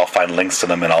up or I'll find links to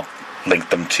them and I'll link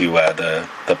them to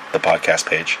the podcast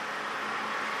page.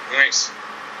 Nice.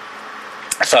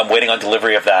 So I'm waiting on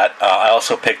delivery of that. I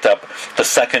also picked up the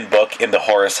second book in the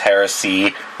Horus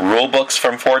Heresy rule books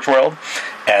from Forge World,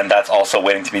 and that's also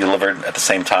waiting to be delivered at the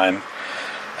same time.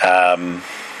 I'm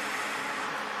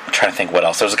trying to think what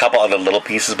else. There's a couple other little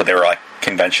pieces, but they were like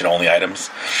convention-only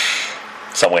items.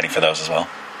 So I'm waiting for those as well.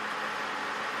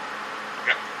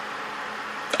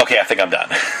 Okay, I think I'm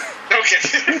done.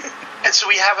 Okay. And so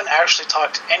we haven't actually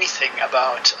talked anything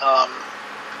about...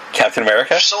 Captain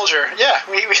America? Soldier, yeah.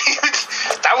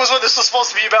 That was what this was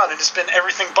supposed to be about, and it's been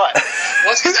everything but.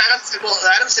 Well, it's because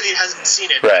Adam said he hasn't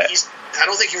seen it. Right. I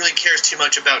don't think he really cares too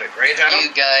much about it, right, Adam?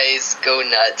 You guys go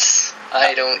nuts.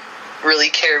 I don't really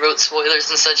care about spoilers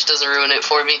and such. Doesn't ruin it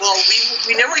for me. Well,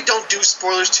 we normally don't do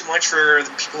spoilers too much for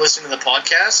the people listening to the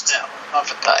podcast. No, not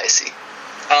for that. I see.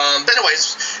 But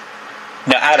anyways...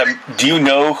 Now, Adam, do you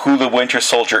know who the Winter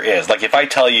Soldier is? Like, if I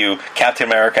tell you Captain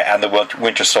America and the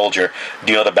Winter Soldier,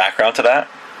 do you know the background to that?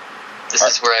 This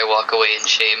is where I walk away in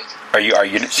shame. So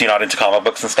you're not into comic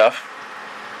books and stuff?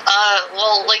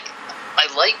 Well, I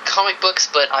like comic books,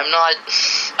 but I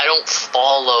don't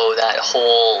follow that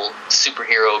whole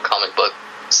superhero comic book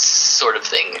sort of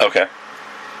thing. Okay.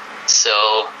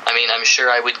 So, I'm sure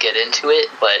I would get into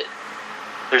it, but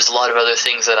there's a lot of other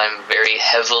things that I'm very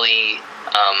heavily,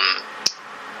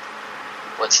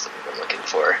 what's the word I'm looking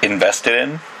for? Invested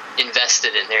in,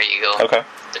 there you go. Okay.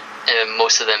 And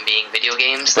most of them being video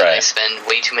games that I spend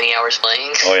way too many hours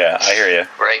playing. Oh yeah, I hear you.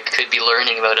 Where I could be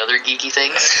learning about other geeky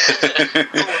things.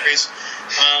 No worries.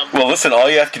 Well, listen,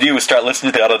 all you have to do is start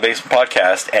listening to the Out of the Basement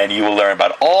podcast, and you will learn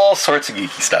about all sorts of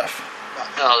geeky stuff.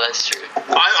 Oh, that's true.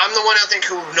 I'm the one, I think,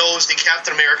 who knows the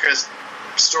Captain America's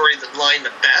story line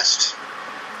the best.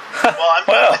 Well,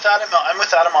 I'm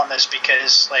with Adam on this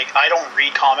because, I don't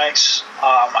read comics.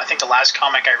 I think the last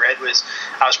comic I read I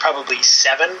was probably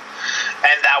 7, and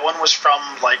that one was from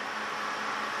the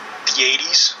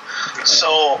 80s.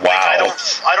 So wow. I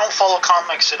don't follow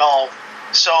comics at all.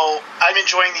 So I'm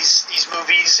enjoying these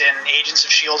movies and Agents of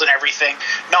S.H.I.E.L.D. and everything,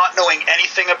 not knowing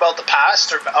anything about the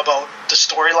past or about the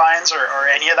storylines or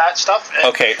any of that stuff.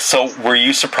 Okay, so were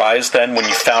you surprised then when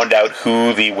you found out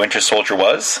who the Winter Soldier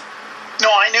was? No,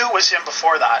 I knew it was him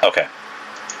before that. Okay.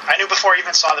 I knew before I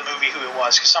even saw the movie who it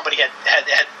was, because somebody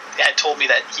had told me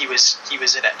that he was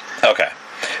in it. Okay.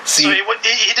 See, So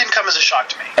he didn't come as a shock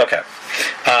to me. Okay.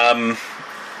 I knew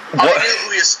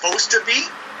who he was supposed to be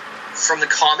from the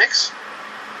comics,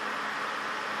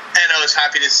 and I was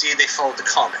happy to see they followed the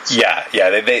comics. Yeah.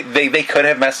 They could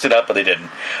have messed it up, but they didn't.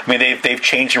 They've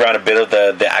changed around a bit of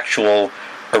the actual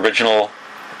original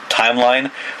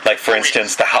timeline. Like, for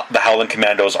instance, the Howling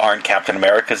Commandos aren't Captain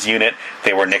America's unit;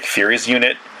 they were Nick Fury's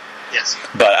unit. Yes.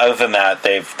 But other than that,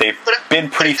 they've been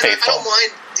pretty faithful. I don't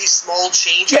mind these small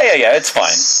changes. Yeah, it's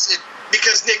fine.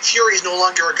 Because Nick Fury is no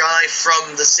longer a guy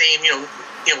from the same,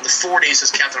 the 40s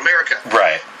as Captain America.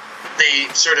 Right. They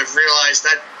sort of realized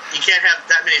that you can't have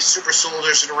that many super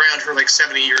soldiers around who are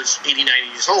 70 years, 80, 90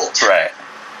 years old. Right.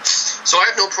 So I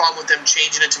have no problem with them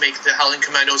changing it to make the Howling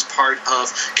Commandos part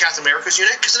of Captain America's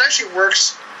unit, because it actually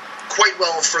works quite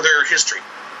well for their history.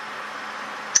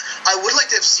 I would like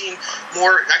to have seen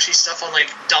more actually stuff on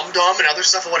like Dum Dum and other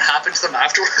stuff on what happened to them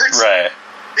afterwards. Right.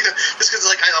 Just because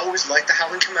like I always liked the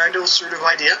Howling Commandos sort of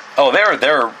idea. Oh,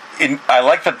 I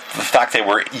like the fact they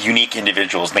were unique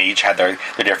individuals. And they each had their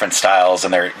different styles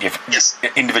and their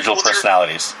individual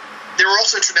personalities. They were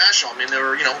also international. I mean, they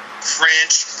were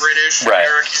French, British, right.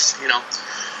 American.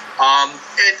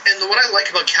 And what I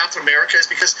like about Captain America is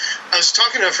because I was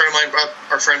talking to a friend of mine,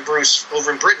 our friend Bruce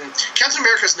over in Britain. Captain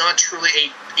America is not truly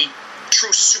a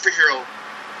true superhero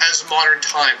as modern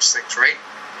times things, right?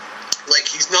 Like,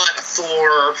 he's not a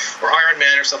Thor or Iron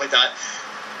Man or stuff like that.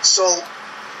 So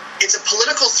it's a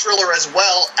political thriller as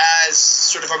well as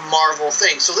sort of a Marvel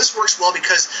thing. So this works well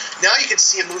because now you can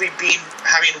see a movie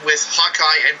having with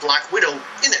Hawkeye and Black Widow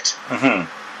in it. Mm-hmm.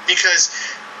 Because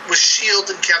with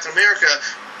S.H.I.E.L.D. and Captain America,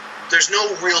 there's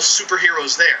no real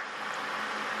superheroes there.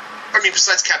 I mean,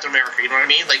 besides Captain America, you know what I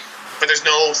mean? Like, but there's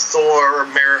no Thor or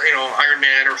Iron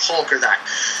Man or Hulk or that.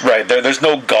 Right. There's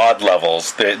no god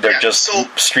levels. They're just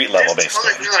street level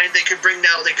basically. They could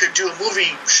do a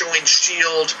movie showing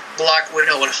S.H.I.E.L.D., Black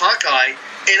Widow, and Hawkeye,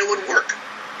 and it would work.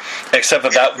 Except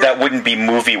that wouldn't be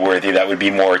movie worthy. That would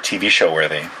be more TV show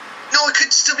worthy. No, it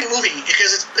could still be movie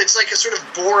because it's like a sort of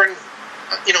Bourne.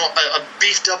 A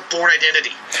beefed up Bourne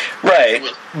identity. Right,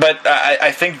 but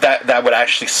I think that would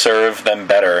actually serve them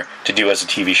better to do as a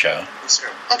TV show.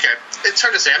 Okay, it's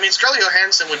hard to say. I mean, Scarlett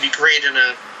Johansson would be great in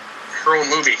her own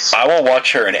movie. So. I will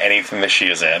watch her in anything that she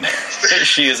is in.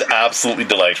 She is absolutely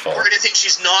delightful. Or anything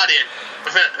she's not in.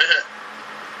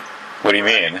 What do you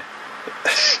mean?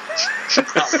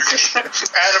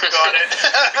 Adam got it.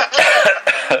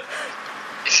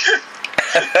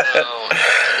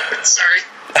 Sorry.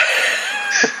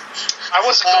 I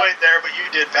wasn't going there, but you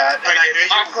did, Pat.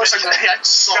 Of course, I'm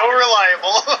so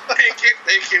reliable.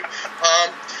 Thank you.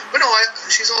 But no,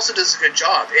 she's also does a good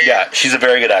job. And yeah, she's a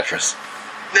very good actress.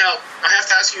 Now, I have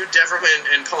to ask you, Devram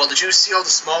and Paul, did you see all the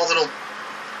small little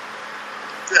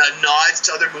nods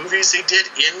to other movies they did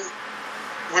in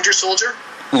Winter Soldier?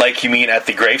 Like, you mean at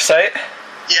the gravesite?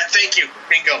 Yeah, thank you.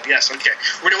 Bingo. Yes. Okay.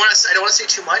 I don't want to say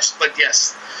too much, but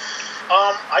yes.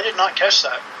 I did not catch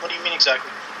that. What do you mean exactly?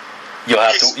 You'll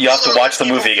have to watch the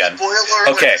movie again. Spoiler.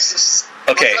 Okay.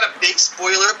 Okay. It's not a big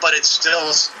spoiler, but it's still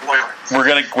a spoiler.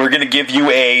 We're gonna give you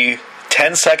a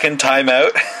 10-second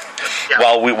timeout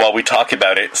while we talk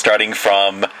about it, starting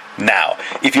from now.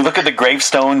 If you look at the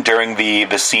gravestone during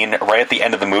the scene right at the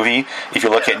end of the movie, if you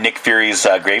look at Nick Fury's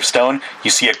gravestone, you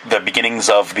see the beginnings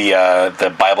of the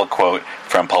Bible quote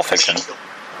from Pulp Fiction.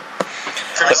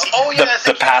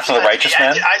 The path of the righteous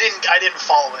man. I didn't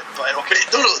follow it, but okay.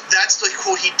 No, that's the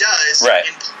quote he does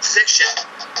in Fiction.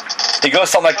 It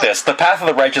goes something like this: "The path of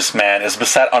the righteous man is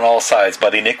beset on all sides by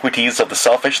the iniquities of the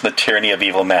selfish and the tyranny of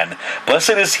evil men.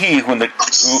 Blessed is he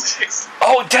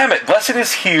Oh, damn it! Blessed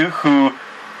is he who."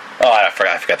 Oh, I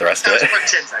forgot the rest of it. That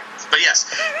was 10 seconds, but yes,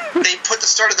 they put the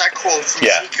start of that quote from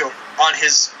Ezekiel on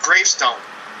his gravestone.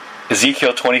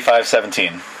 Ezekiel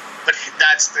 25:17. But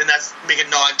that's make a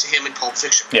nod to him in Pulp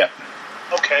Fiction. Yeah.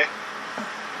 Okay.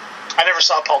 I never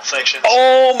saw Pulp Fiction.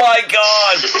 Oh my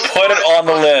God! Put it on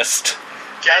the list.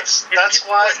 That's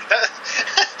why.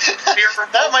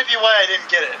 That might be why I didn't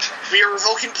get it. We are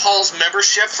revoking Paul's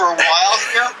membership for a while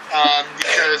here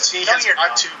because he has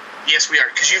got to. Yes, we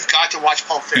are, because you've got to watch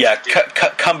Pulp Fiction. Yeah,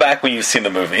 come back when you've seen the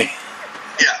movie.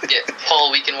 Yeah, Paul,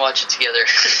 we can watch it together.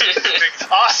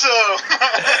 Awesome!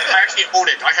 I actually own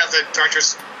it. I have the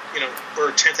director's,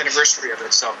 or 10th anniversary of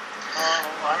it, so.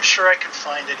 I'm sure I can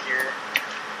find it here.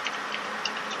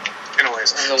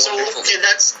 Anyways,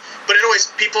 but anyways,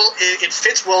 people, it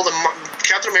fits well. The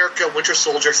Captain America Winter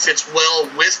Soldier fits well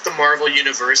with the Marvel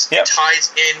Universe. Yep. It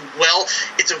ties in well.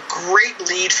 It's a great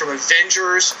lead from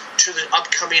Avengers to the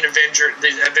upcoming the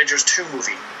Avengers 2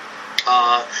 movie.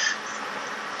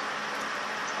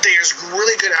 There's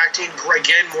really good acting.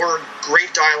 Again, more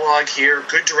great dialogue here.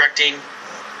 Good directing.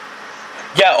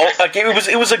 Yeah,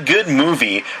 it was a good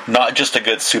movie, not just a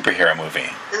good superhero movie.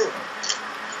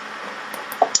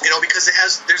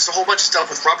 Because there's a whole bunch of stuff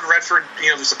with Robert Redford.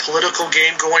 There's a political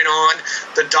game going on.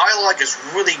 The dialogue is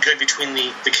really good between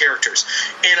the characters,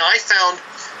 and I found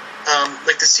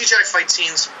the CGI fight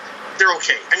scenes, they're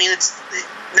okay. I mean,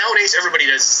 nowadays everybody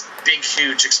does big,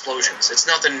 huge explosions. It's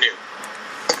nothing new.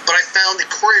 But I found the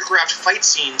choreographed fight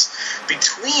scenes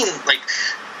between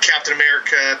Captain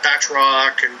America,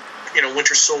 Batroc, and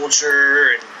Winter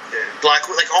Soldier and Black,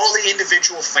 all the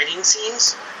individual fighting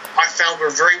scenes, I found were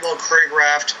very well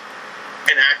choreographed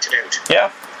and acted out.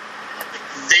 Yeah.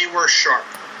 They were sharp.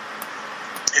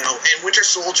 And Winter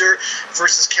Soldier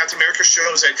versus Captain America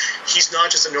shows that he's not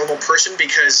just a normal person,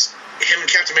 because him and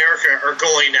Captain America are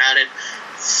going at it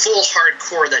full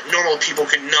hardcore that normal people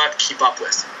could not keep up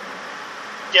with.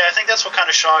 Yeah, I think that's what kind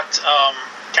of shocked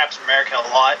Captain America a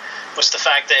lot, was the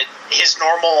fact that his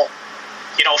normal,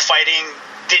 fighting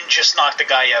didn't just knock the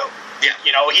guy out. Yeah.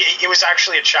 It was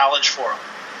actually a challenge for him.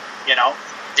 Yeah.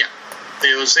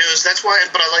 It was. That's why.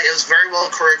 But it was very well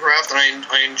choreographed, and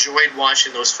I enjoyed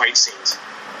watching those fight scenes.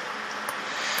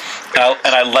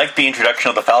 And I like the introduction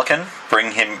of the Falcon,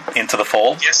 bring him into the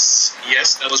fold. Yes,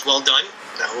 that was well done.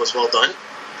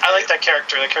 I like that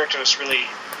character. That character was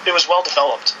it was well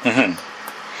developed. Mm-hmm.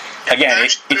 Again,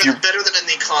 if you're better than in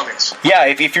the comics. Yeah,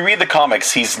 if you read the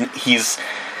comics, he's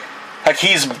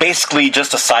basically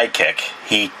just a sidekick.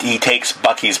 He takes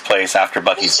Bucky's place after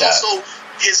Bucky's death. Also,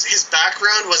 his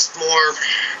background was more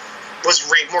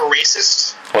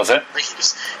racist. Was it? Like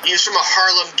he was from a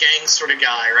Harlem gang sort of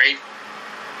guy, right?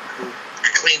 Who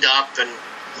cleaned up and.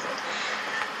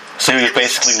 So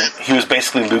he was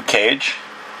basically Luke Cage.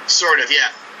 Sort of,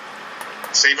 yeah.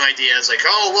 Same idea as like,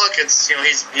 oh look, it's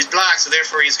he's black, so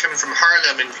therefore he's coming from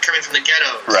Harlem and coming from the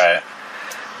ghettos. Right.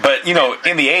 But in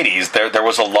the 80s, there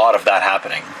was a lot of that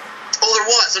happening. Oh, there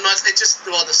was. The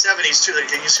 70s too.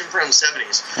 He's from the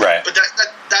 70s. Right. But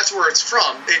that's where it's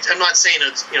from. I'm not saying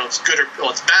it's it's good or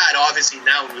it's bad. Obviously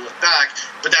now when we look back,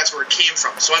 but that's where it came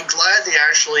from. So I'm glad they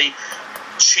actually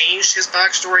changed his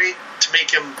backstory to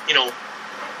make him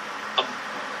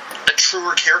a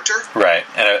truer character. Right,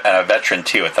 and a veteran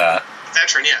too at that.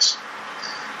 Veteran, yes.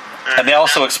 And they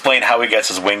also explain how he gets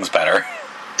his wings better.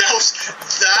 That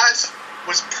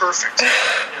was perfect.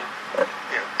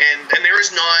 And there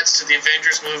is nods to the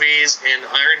Avengers movies and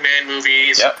Iron Man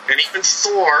movies, and even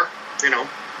Thor. Mm-hmm.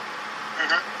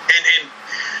 And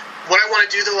what I want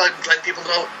to do though, I'd let people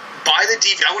know. I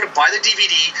want to buy the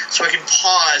DVD so I can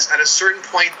pause at a certain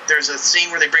point. There's a scene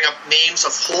where they bring up names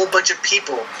of a whole bunch of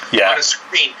people on a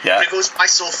screen. Yeah. But it goes by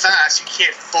so fast you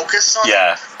can't focus on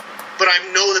it. But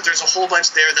I know that there's a whole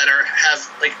bunch there that are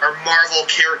Marvel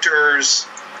characters,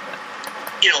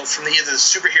 from either the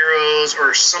superheroes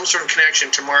or some sort of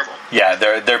connection to Marvel. Yeah,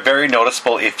 they're very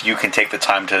noticeable if you can take the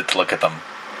time to look at them.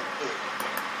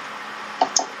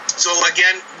 So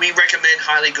again, we recommend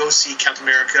highly go see Captain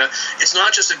America. It's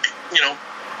not just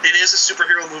it is a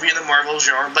superhero movie in the Marvel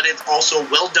genre, but it's also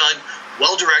well done,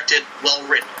 well directed, well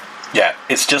written. Yeah,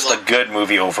 it's just a good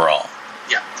movie overall.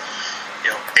 Yeah.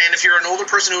 And if you're an older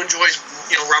person who enjoys,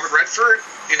 Robert Redford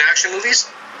in action movies,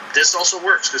 this also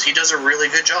works because he does a really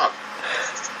good job.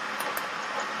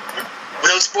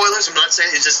 Without spoilers, I'm not saying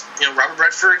it's just, Robert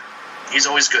Redford, he's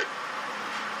always good.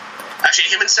 Actually,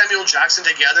 him and Samuel Jackson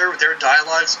together, their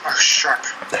dialogues are sharp.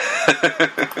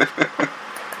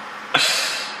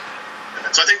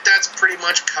 So I think that's pretty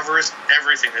much covers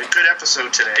everything. A good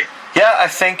episode today. Yeah, I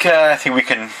think we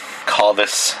can call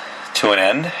this to an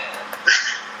end.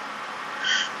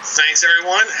 Thanks,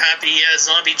 everyone. Happy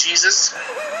Zombie Jesus.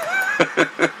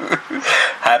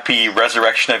 Happy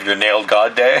resurrection of your nailed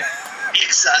God day.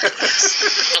 Exactly.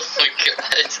 Oh my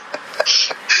god.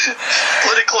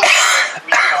 Political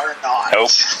we are not. Nope.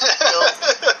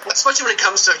 Especially when it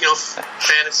comes to,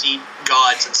 fantasy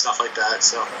gods and stuff like that,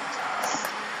 so.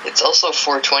 It's also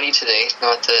 420 today,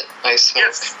 not that I smoke.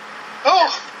 Yes.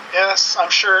 Oh, yes,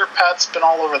 I'm sure Pat's been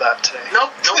all over that today.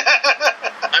 Nope.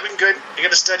 I've been good. I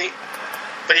gotta study.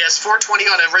 But yes, 420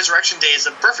 on a Resurrection Day is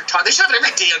a perfect time. They should have it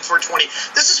every day on 420.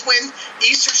 This is when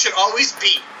Easter should always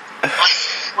be on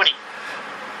 420.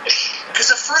 Because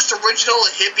the first original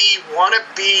hippie,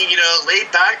 wannabe,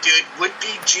 laid back dude would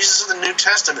be Jesus of the New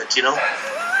Testament, Yeah,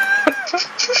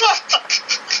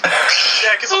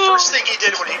 because the first thing he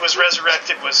did when he was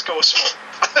resurrected was go smoke.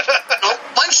 No,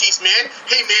 munchies, man.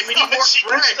 Hey, man, we need more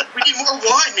bread. We need more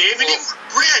wine, man. We need more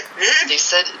bread, man. They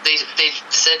said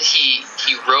he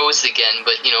rose again,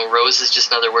 but rose is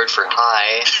just another word for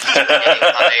high.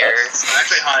 Higher.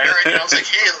 Exactly, higher. And I was like,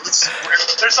 hey,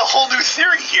 there's a whole new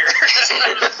theory here.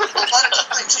 A lot of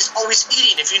times he's always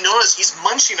eating. If you notice, he's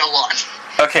munching a lot.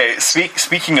 Okay,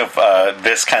 speaking of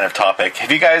this kind of topic,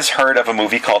 have you guys heard of a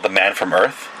movie called The Man from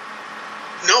Earth?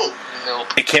 No.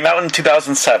 Nope. It came out in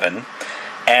 2007,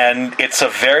 and it's a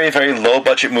very, very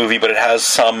low-budget movie, but it has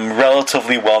some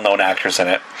relatively well-known actors in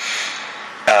it.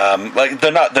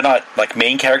 They're not like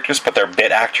main characters, but they're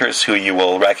bit actors who you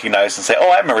will recognize and say, "Oh,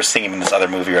 I remember seeing him in this other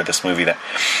movie or this movie."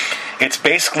 It's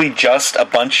basically just a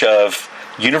bunch of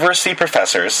university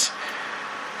professors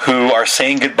who are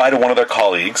saying goodbye to one of their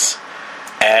colleagues.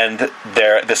 And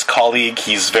this colleague,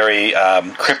 he's very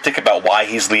cryptic about why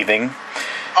he's leaving.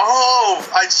 Oh,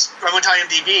 I went to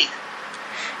IMDb.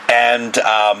 And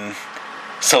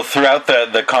so throughout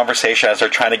the conversation, as they're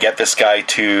trying to get this guy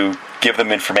to give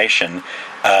them information,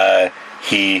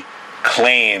 he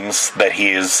claims that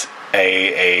he is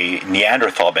a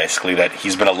Neanderthal, basically, that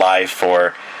he's been alive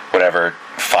for whatever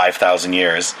 5,000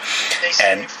 years. They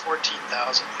say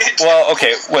 14,000. Well,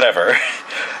 okay, whatever.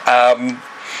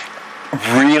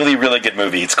 Really, really good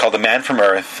movie. It's called The Man from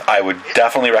Earth. I would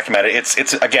definitely recommend it.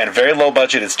 It's again, very low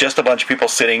budget. It's just a bunch of people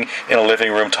sitting in a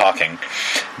living room talking.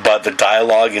 But the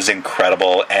dialogue is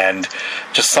incredible, and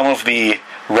just some of the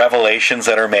revelations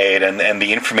that are made and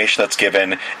the information that's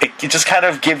given, it just kind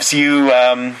of gives you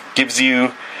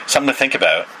something to think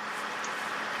about.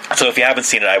 So if you haven't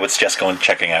seen it, I would suggest going and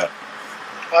checking out.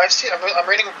 Well, I'm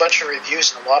reading a bunch of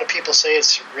reviews, and a lot of people say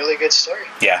it's a really good story.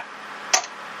 Yeah.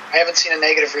 I haven't seen a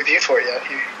negative review for it yet.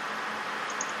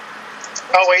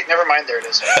 Oh, wait, never mind. There it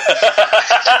is.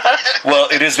 Well,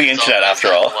 it is the internet, after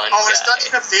all. Oh, it's not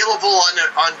even available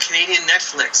on Canadian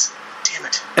Netflix. Damn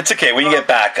it. It's okay. When you get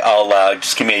back, I'll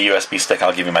just give me a USB stick.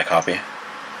 I'll give you my copy.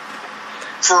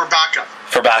 For backup.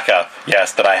 For backup,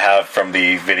 yes, that I have from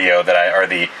the video or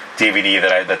the DVD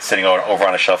that's sitting over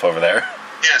on a shelf over there.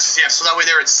 Yes, so that way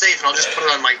there it's safe, and I'll just put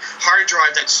it on my hard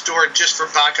drive that's stored just for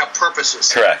backup purposes.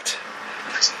 Correct.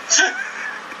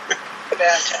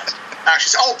 Fantastic.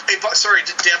 Actually, sorry,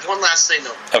 Dan, one last thing,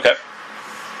 though. Okay.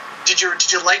 Did you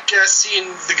like seeing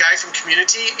the guy from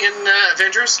Community in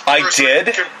Avengers? I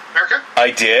did. America?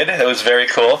 I did. It was very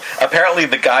cool. Apparently,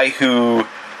 the guy who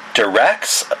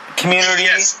directs Community...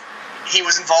 Yes. He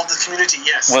was involved with Community,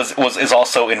 yes. Is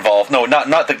also involved... No, not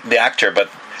the actor, but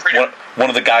one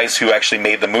of the guys who actually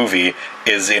made the movie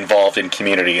is involved in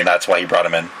Community, and that's why he brought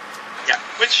him in. Yeah.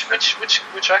 Which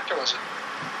actor was it?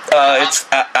 It's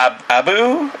Abu?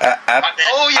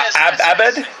 Oh, yes.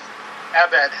 Abed?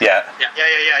 Abed. Yeah.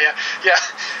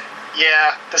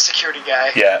 Yeah, the security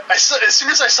guy. Yeah. As soon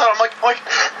as I saw him, I'm like,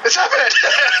 it's Abed.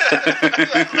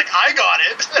 Like, I got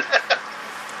it.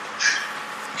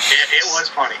 It was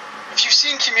funny. If you've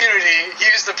seen Community, he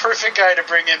was the perfect guy to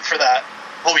bring in for that.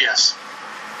 Oh, yes.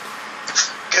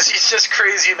 Because he's just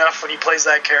crazy enough when he plays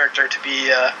that character to be,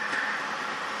 that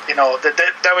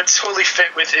would totally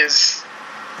fit with his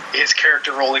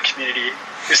character role in Community,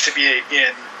 is to be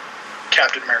in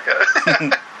Captain America.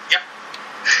 Yep.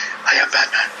 I am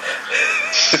Batman.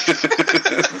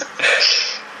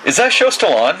 Is that show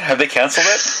still on? Have they canceled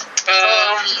it?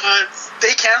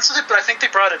 They canceled it, but I think they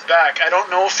brought it back. I don't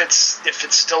know if it's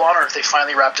still on or if they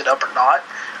finally wrapped it up or not.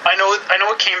 I know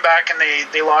it came back and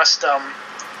they lost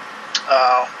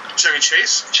Chevy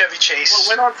Chase. Well, it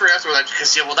went on forever that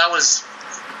because that was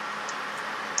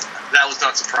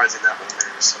not surprising that one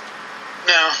there. So.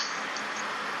 No.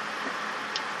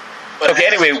 But okay,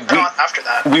 anyway, after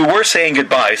that. We were saying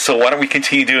goodbye, so why don't we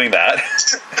continue doing that?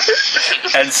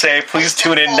 And say, please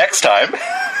tune in next time.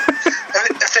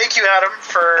 Thank you, Adam,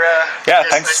 for...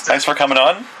 thanks for coming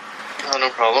on. Oh, no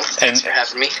problem. Thanks for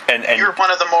having me. And you're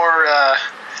one of the more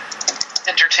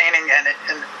entertaining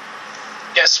and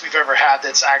guests we've ever had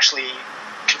that's actually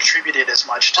contributed as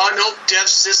much to... Oh, no,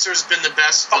 Dev's sister's been the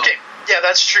best. Okay. Yeah,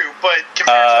 that's true, but compared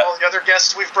to all the other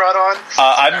guests we've brought on...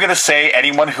 I'm going to say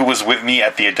anyone who was with me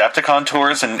at the Adepticon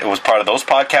tours and it was part of those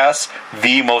podcasts,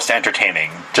 the most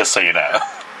entertaining, just so you know.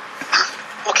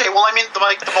 Okay, well, I mean,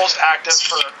 the most active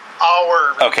for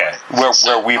our... Okay,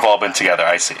 where we've all been together,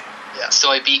 I see. Yeah.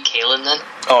 So I beat Kalen then?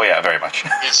 Oh, yeah, very much.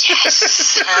 Yes.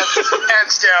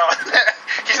 Hands down.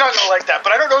 He's not going to like that,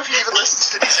 but I don't know if he even listens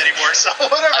to these anymore, so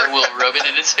whatever. I will rub it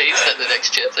in his face at the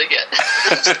next chance I get.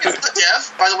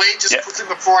 Dev, by the way, just quickly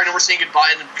before I know we're saying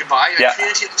goodbye,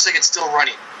 Community looks like it's still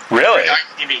running. Really?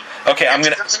 Okay, I'm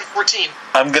gonna 2014.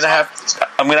 I'm gonna have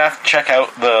to check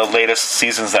out the latest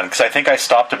seasons then, because I think I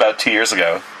stopped about 2 years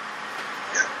ago.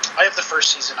 I have the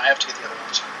first season. I have to get the other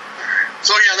ones.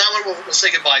 So yeah, that one we'll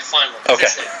say goodbye finally. Okay.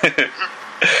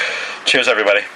 Cheers, everybody.